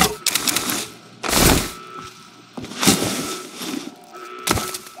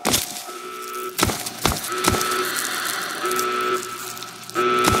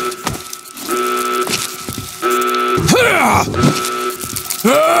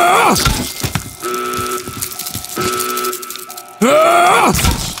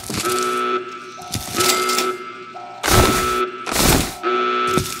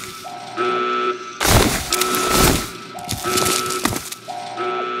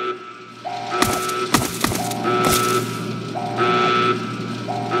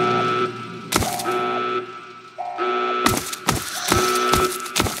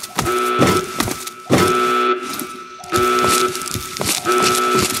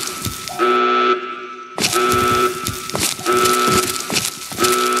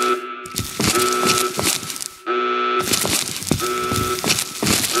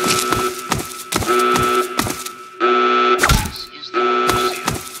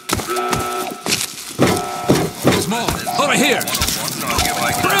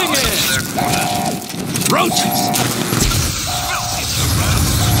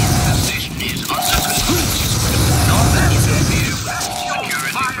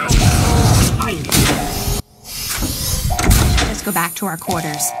 To our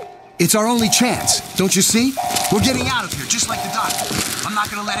quarters. It's our only chance, don't you see? We're getting out of here, just like the doctor. I'm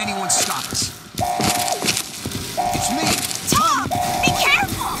not gonna let anyone stop us. It's me! Tom! Be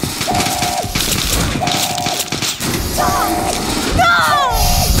careful! Tom! No!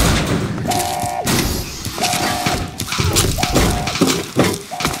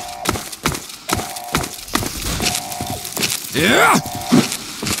 Yeah!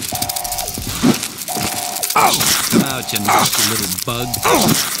 Oh! Out, you nasty little bug. Oh!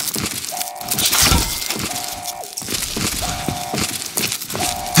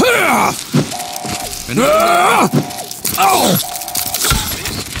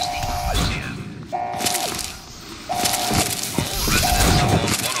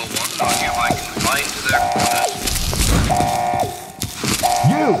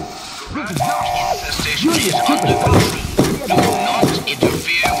 You! Infestation is under control. Do not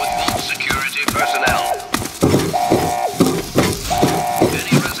interfere with vault security personnel.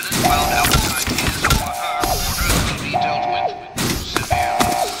 Any resident found outside his or her quarters will be dealt with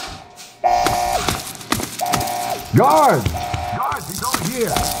severely. Guards! Guards, he's over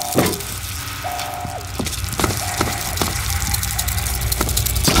here!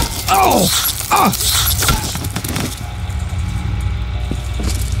 Oh! Ah!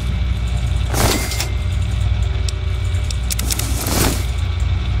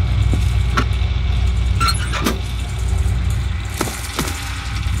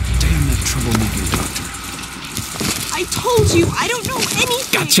 I don't know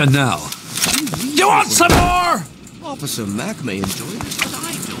anything. Gotcha now. You want some more? Officer Mac may enjoy this, but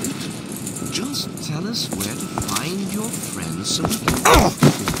I don't. Just tell us where to find your friends so we can...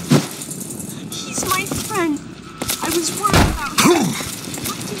 He's my friend. I was worried about him.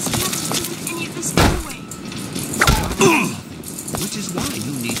 What does he have to do with any of this anyway? Which is why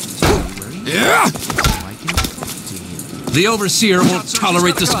you need to tell me where he is. Yeah. So I can talk to him. The Overseer won't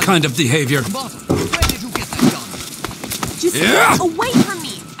tolerate this kind of behavior. Just away from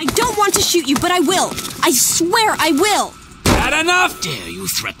me! I don't want to shoot you, but I will! I swear I will! Had enough? Dare you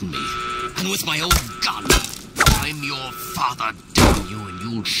threaten me? And with my own gun. I'm your father, damn you, and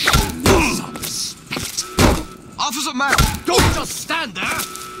you'll show me some respect. Officer Mack, don't just stand there!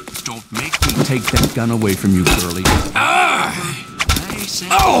 Don't make me take that gun away from you, girlie. Nice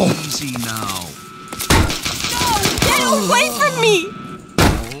and easy now. Get away from me!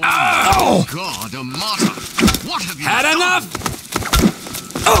 Oh, God, a martyr! What have you Had done? enough?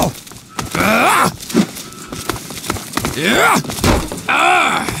 Oh!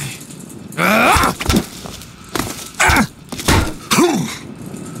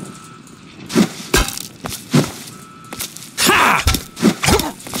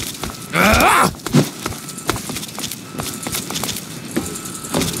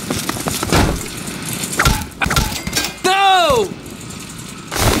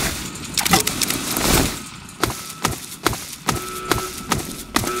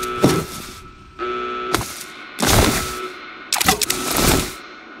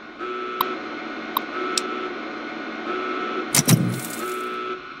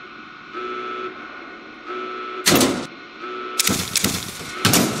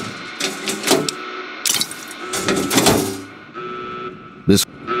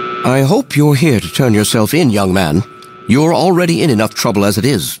 I hope you're here to turn yourself in, young man. You're already in enough trouble as it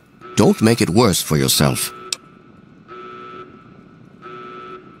is. Don't make it worse for yourself.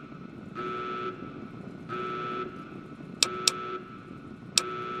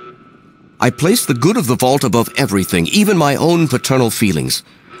 I place the good of the vault above everything, even my own paternal feelings.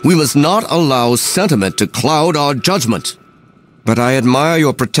 We must not allow sentiment to cloud our judgment. But I admire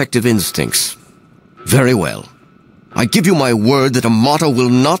your protective instincts. Very well. I give you my word that Amata will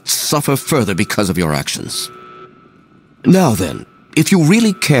not suffer further because of your actions. Now then, if you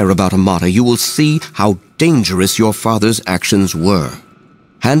really care about Amata, you will see how dangerous your father's actions were.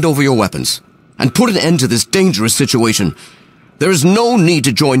 Hand over your weapons, and put an end to this dangerous situation. There is no need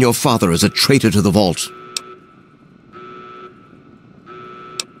to join your father as a traitor to the vault.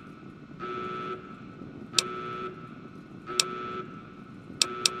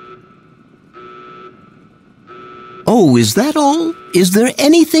 Oh, is that all? Is there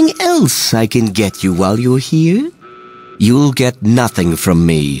anything else I can get you while you're here? You'll get nothing from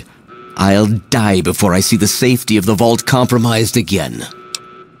me. I'll die before I see the safety of the vault compromised again.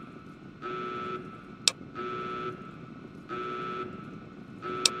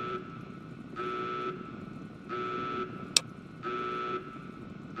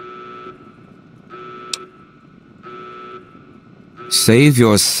 Save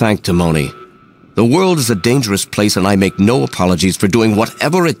your sanctimony. The world is a dangerous place, and I make no apologies for doing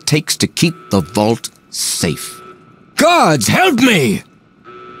whatever it takes to keep the vault safe. Guards, help me!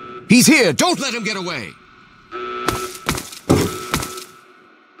 He's here! Don't let him get away!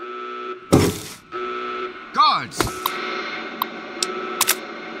 Guards!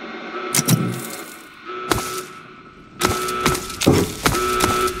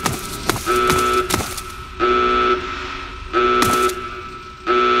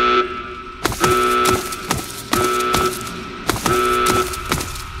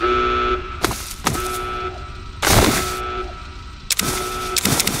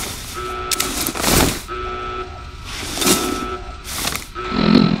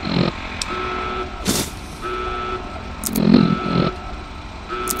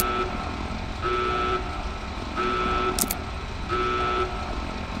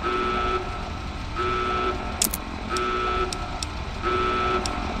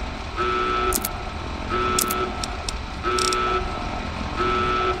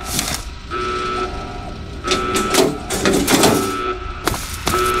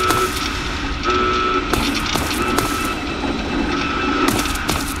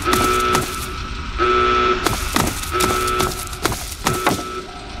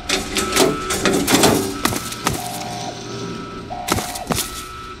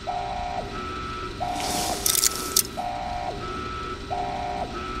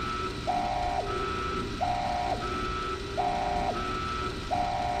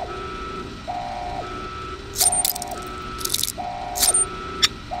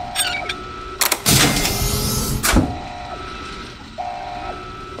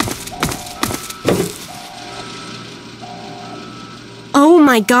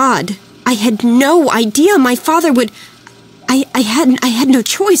 My God, I had no idea my father would... I had no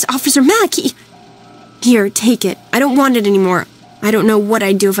choice, Officer Mack. Here, take it. I don't want it anymore. I don't know what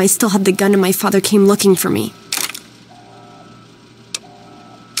I'd do if I still had the gun and my father came looking for me.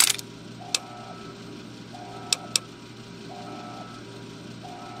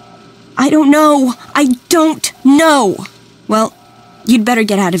 don't know. I don't know. Well, you'd better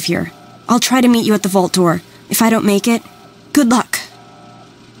get out of here. I'll try to meet you at the vault door. If I don't make it, good luck.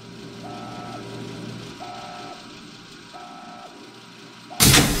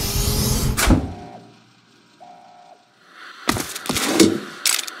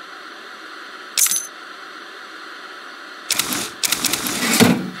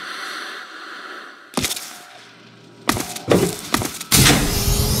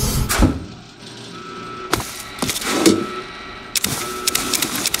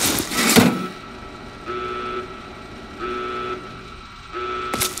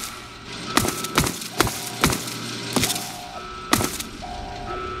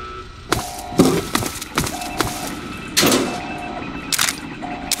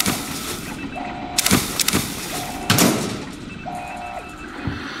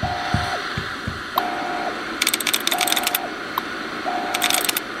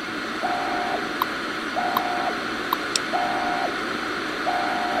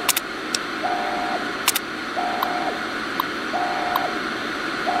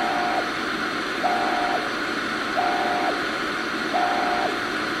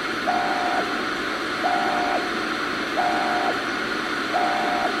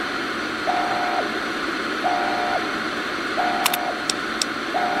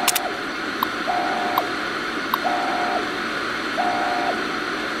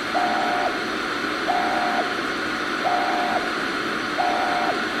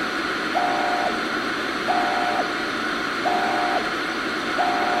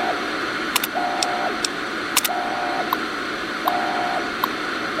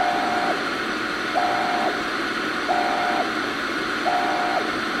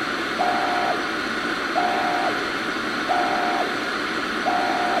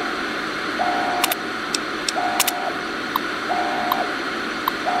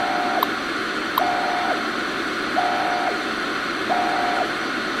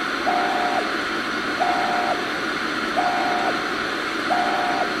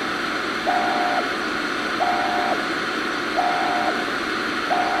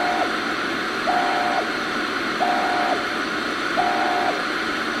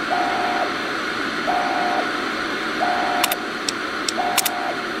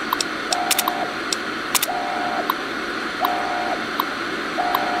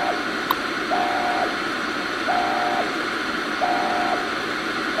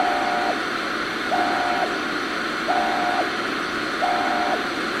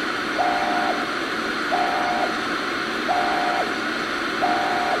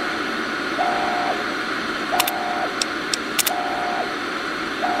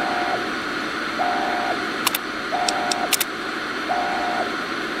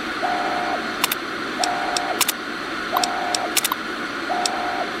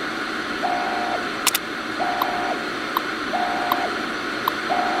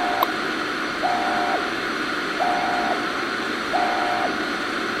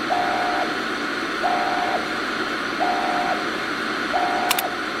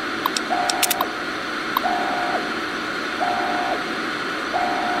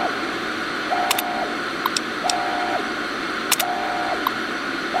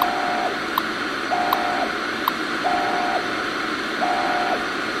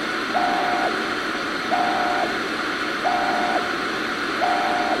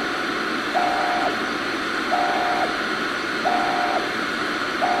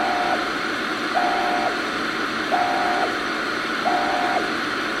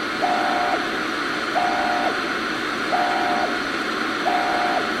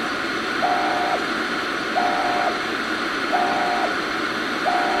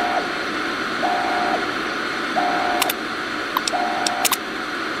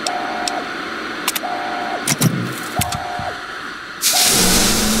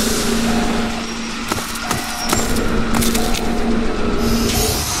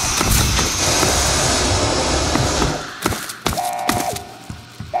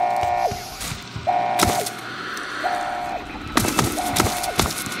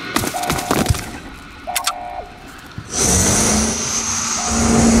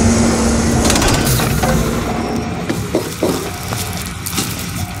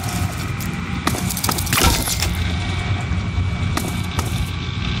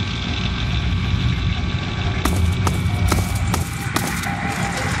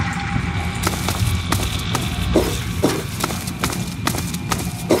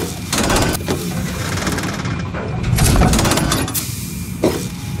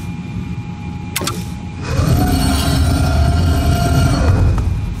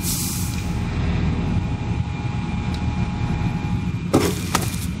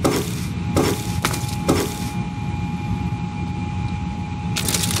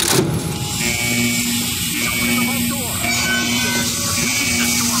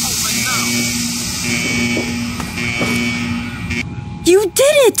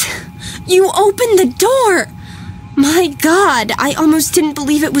 it! You opened the door! My God, I almost didn't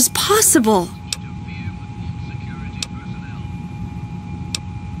believe it was possible.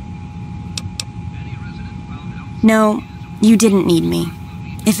 No, you didn't need me.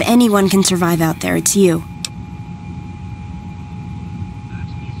 If anyone can survive out there, it's you.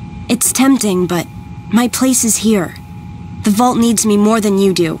 It's tempting, but my place is here. The vault needs me more than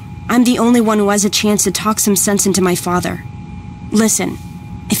you do. I'm the only one who has a chance to talk some sense into my father. Listen,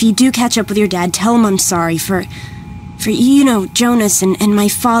 if you do catch up with your dad, tell him I'm sorry for you know, Jonas and my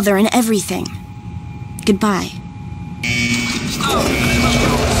father and everything. Goodbye.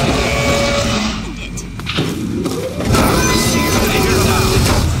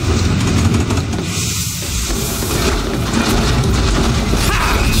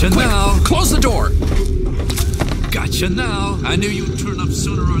 Gotcha now. Close the door. Gotcha now. I knew you'd turn up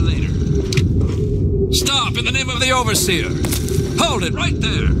sooner or later. Stop in the name of the Overseer. Hold it right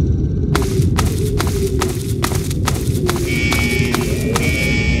there.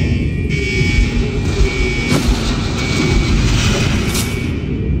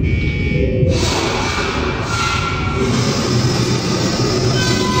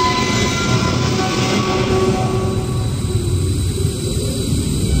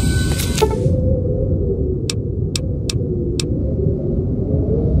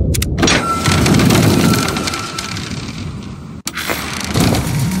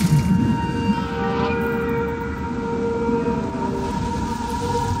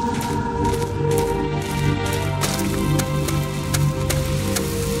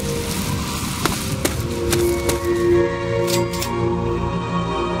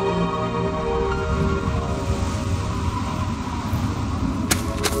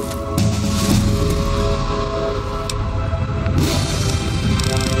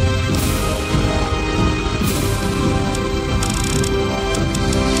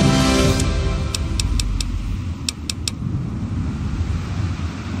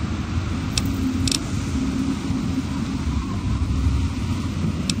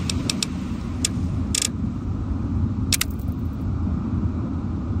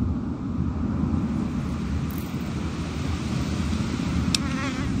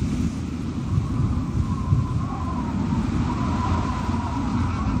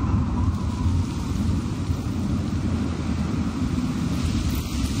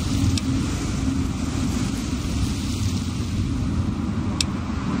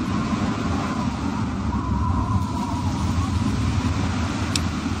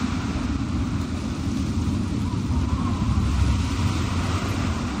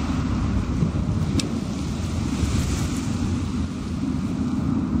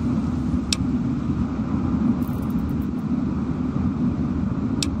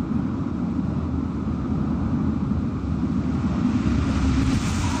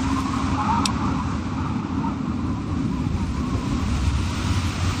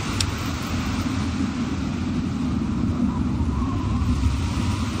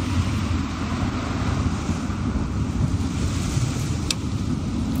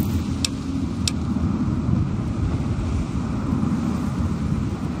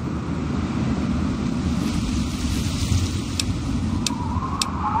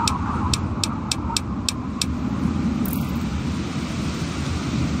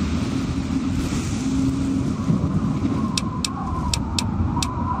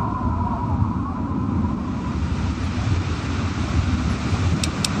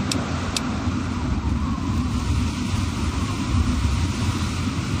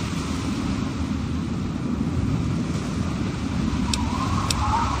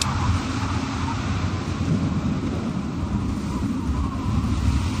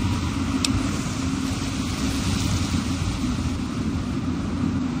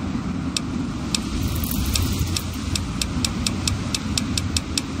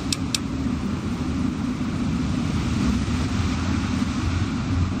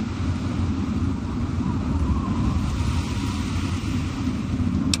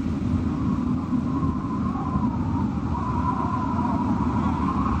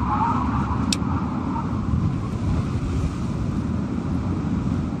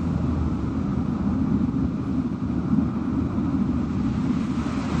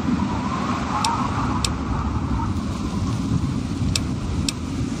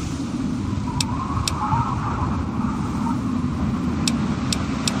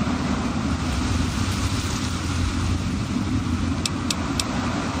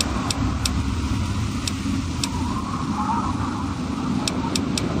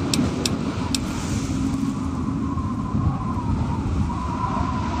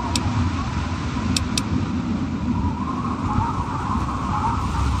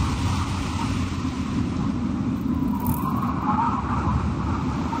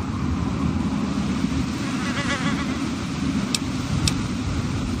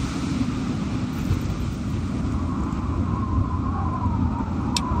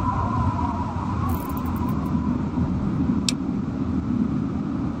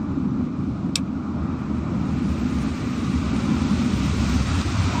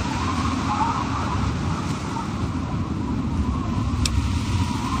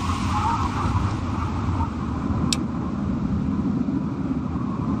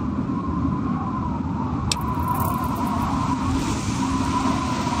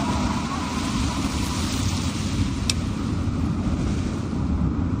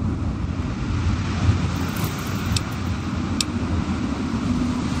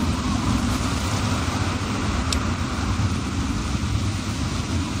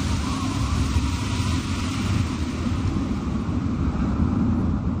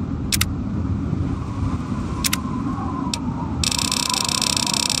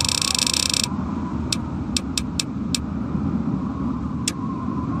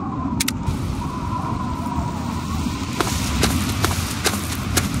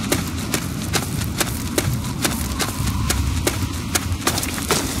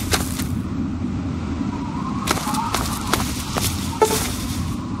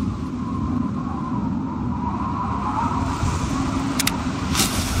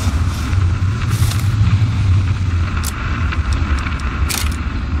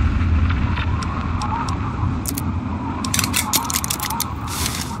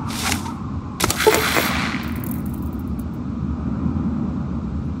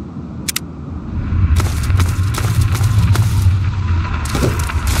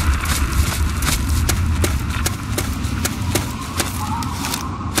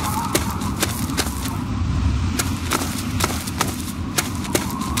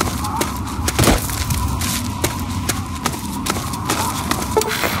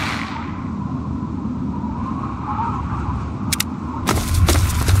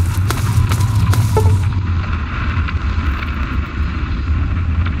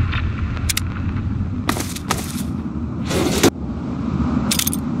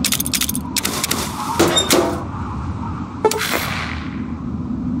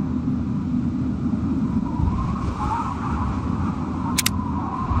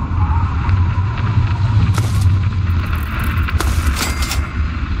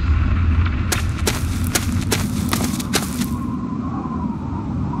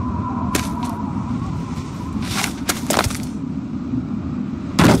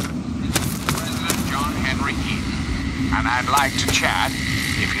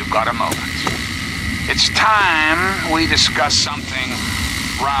 if you've got a moment. It's time we discuss something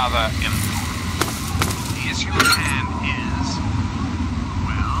rather important. The issue at hand is,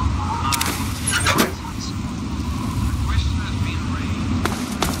 well, my presence. The question has been raised.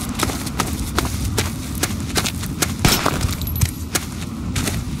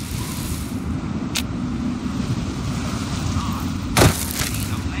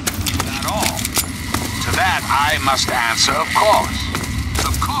 At all. To that I must answer, of course.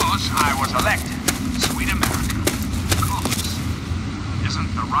 Of course I was elected. Sweet America. Of course.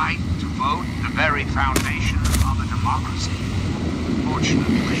 Isn't the right to vote the very foundation of a democracy?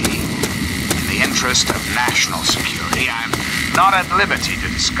 Fortunately, in the interest of national security, I'm not at liberty to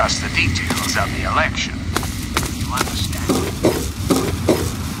discuss the details of the election. You understand?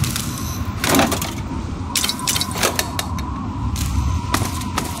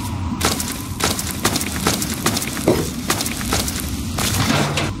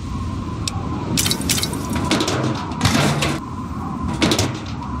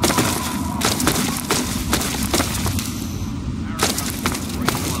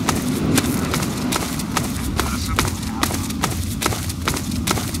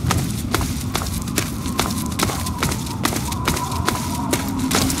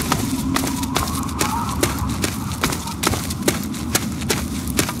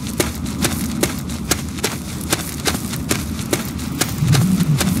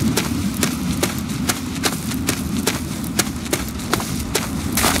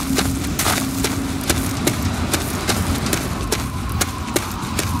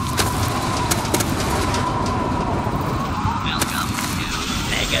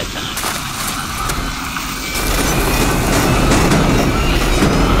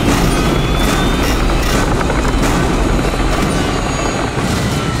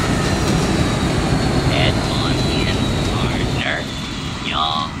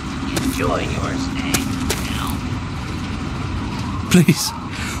 Please,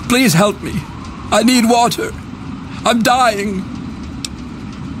 please help me. I need water. I'm dying.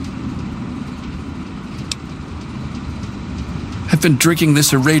 I've been drinking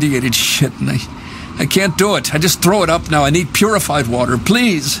this irradiated shit and I can't do it. I just throw it up now. I need purified water,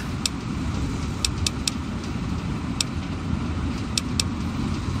 please.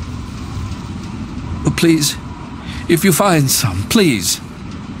 Oh, please, if you find some, please.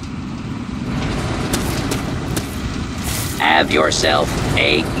 Have yourself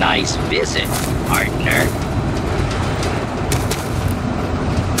a nice visit, partner.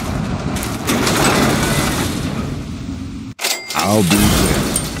 I'll be there.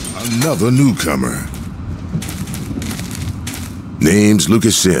 Another newcomer. Name's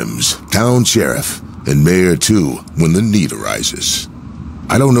Lucas Sims, town sheriff, and mayor too, when the need arises.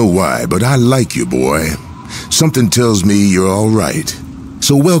 I don't know why, but I like you, boy. Something tells me you're all right.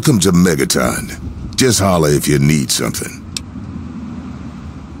 So welcome to Megaton. Just holler if you need something.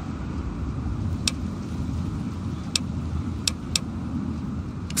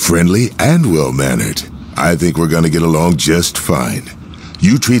 Friendly and well-mannered. I think we're gonna get along just fine.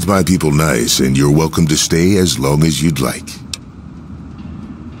 You treat my people nice, and you're welcome to stay as long as you'd like.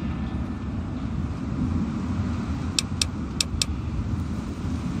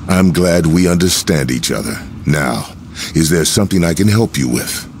 I'm glad we understand each other. Now, is there something I can help you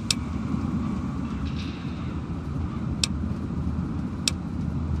with?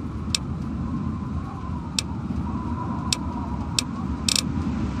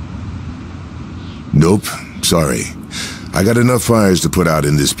 Nope, sorry. I got enough fires to put out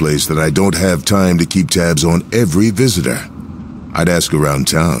in this place that I don't have time to keep tabs on every visitor. I'd ask around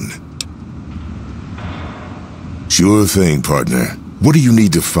town. Sure thing, partner. What do you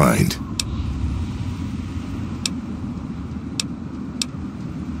need to find?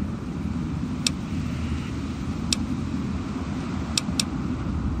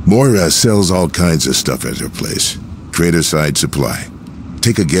 Moira sells all kinds of stuff at her place. Crater Side Supply.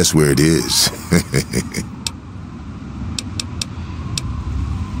 Take a guess where it is.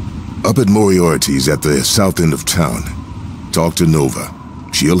 Up at Moriarty's at the south end of town. Talk to Nova.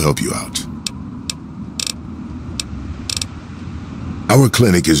 She'll help you out. Our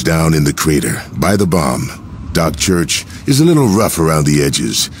clinic is down in the crater, by the bomb. Doc Church is a little rough around the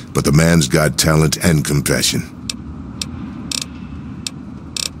edges, but the man's got talent and compassion.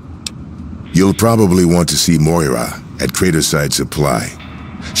 You'll probably want to see Moira at Crater Side Supply.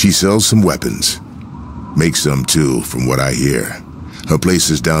 She sells some weapons. Makes some too, from what I hear. Her place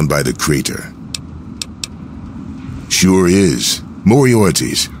is down by the crater. Sure is.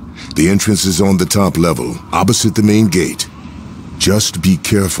 Moriarty's. The entrance is on the top level, opposite the main gate. Just be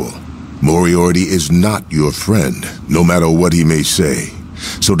careful. Moriarty is not your friend, no matter what he may say.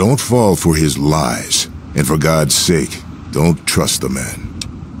 So don't fall for his lies. And for God's sake, don't trust the man.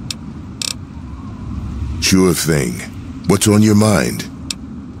 Sure thing. What's on your mind?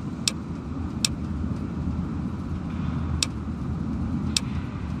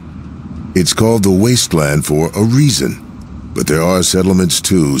 It's called the Wasteland for a reason. But there are settlements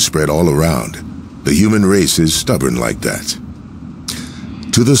too, spread all around. The human race is stubborn like that.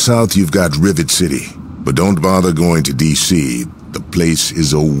 To the south you've got Rivet City, but don't bother going to DC. The place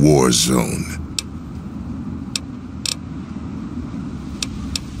is a war zone.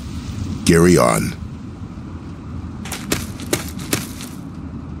 Carry on.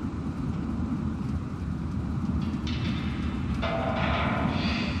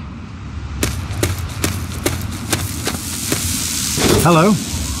 Hello?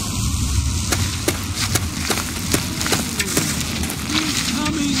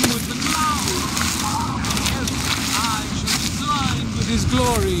 Coming with the clouds. Every eye shall shine with his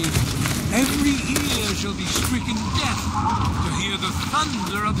glory. Every ear shall be stricken deaf to hear the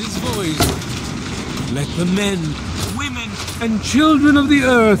thunder of his voice. Let the men, women, and children of the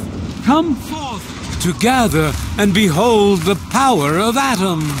earth come forth to gather and behold the power of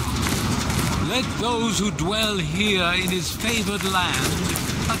Atom. Let those who dwell here in his favored land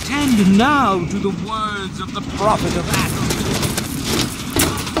attend now to the words of the prophet of Atom.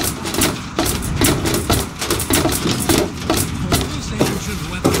 This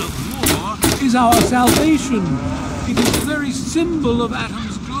ancient weapon of war is our salvation. It is the very symbol of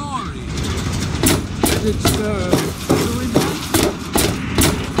Atom's glory. Let it serve to remind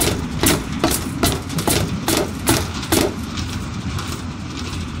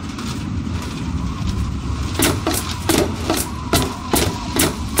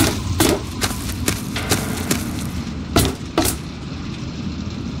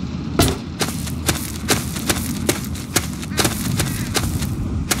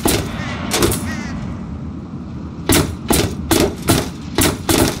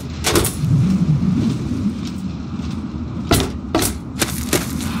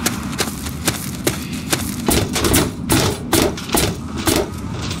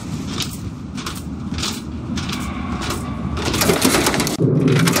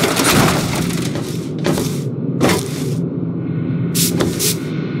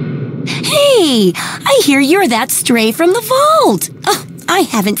I hear you're that stray from the vault. Oh, I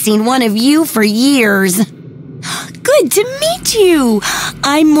haven't seen one of you for years. Good to meet you.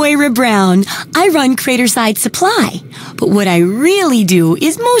 I'm Moira Brown. I run Craterside Supply. But what I really do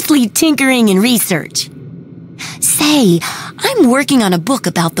is mostly tinkering and research. Say, I'm working on a book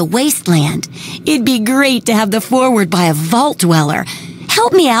about the wasteland. It'd be great to have the foreword by a vault dweller.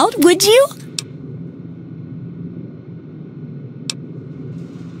 Help me out, would you?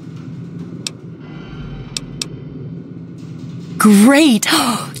 Great!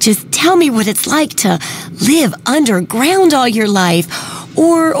 Just tell me what it's like to live underground all your life,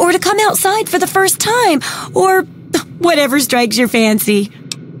 or to come outside for the first time, or whatever strikes your fancy.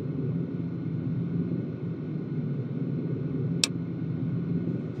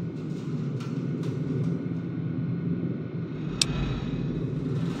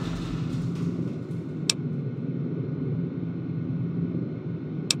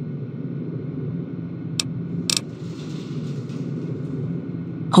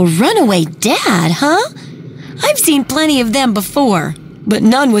 A runaway dad, huh? I've seen plenty of them before, but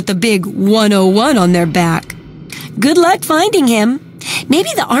none with the big 101 on their back. Good luck finding him. Maybe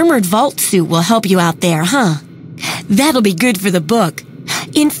the armored vault suit will help you out there, huh? That'll be good for the book.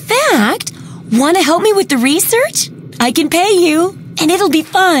 In fact, want to help me with the research? I can pay you, and it'll be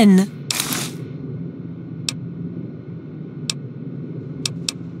fun.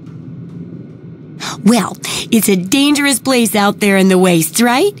 Well, it's a dangerous place out there in the wastes,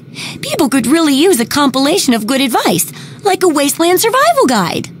 right? People could really use a compilation of good advice, like a wasteland survival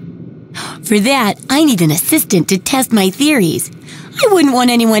guide. For that, I need an assistant to test my theories. I wouldn't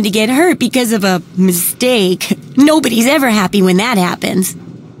want anyone to get hurt because of a mistake. Nobody's ever happy when that happens.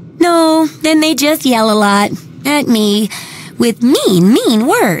 No, then they just yell a lot at me with mean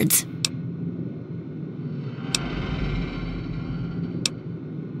words.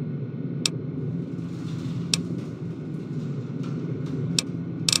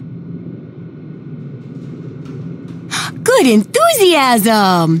 Good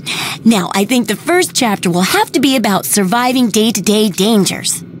enthusiasm! Now, I think the first chapter will have to be about surviving day-to-day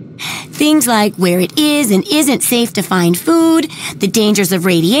dangers. Things like where it is and isn't safe to find food, the dangers of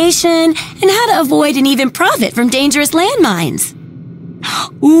radiation, and how to avoid and even profit from dangerous landmines.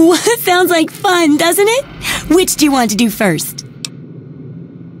 Ooh, sounds like fun, doesn't it? Which do you want to do first?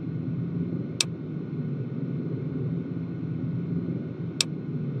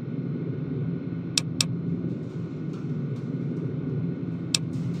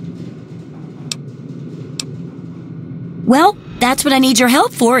 Well, that's what I need your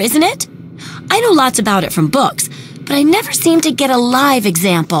help for, isn't it? I know lots about it from books, but I never seem to get a live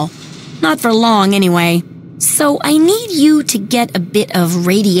example. Not for long, anyway. So I need you to get a bit of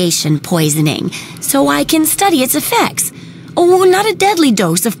radiation poisoning so I can study its effects. Oh, not a deadly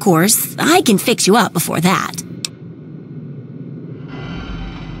dose, of course. I can fix you up before that.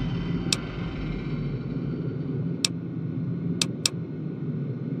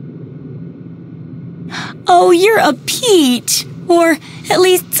 Oh, you're a peach. Or at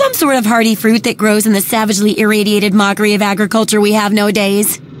least some sort of hardy fruit that grows in the savagely irradiated mockery of agriculture we have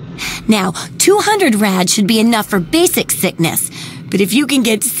nowadays. Now, 200 rads should be enough for basic sickness. But if you can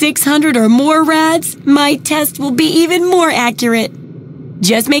get 600 or more rads, my test will be even more accurate.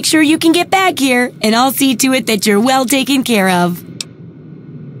 Just make sure you can get back here, and I'll see to it that you're well taken care of.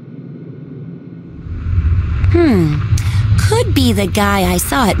 Could be the guy I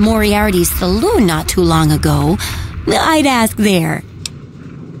saw at Moriarty's saloon not too long ago. I'd ask there.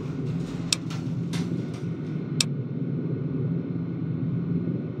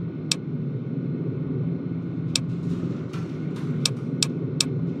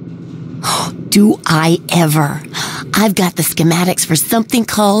 Do I ever? I've got the schematics for something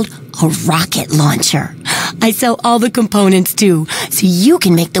called a rocket launcher. I sell all the components too, so you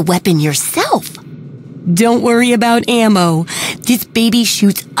can make the weapon yourself. Don't worry about ammo. This baby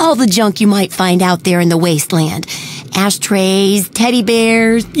shoots all the junk you might find out there in the wasteland. Ashtrays, teddy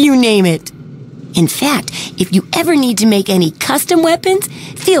bears, you name it. In fact, if you ever need to make any custom weapons,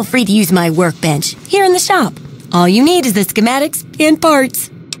 feel free to use my workbench here in the shop. All you need is the schematics and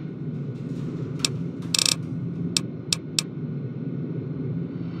parts.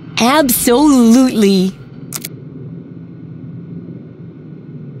 Absolutely.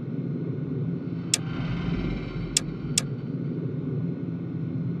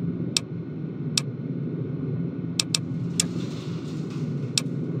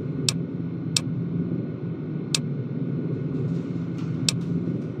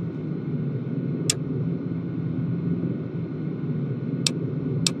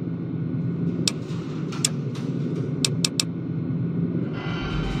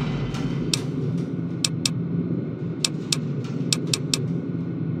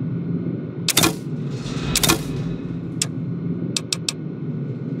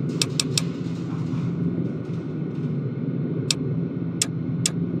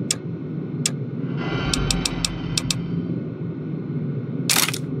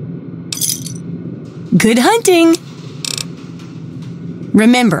 Good hunting!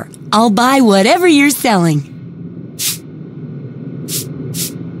 Remember, I'll buy whatever you're selling.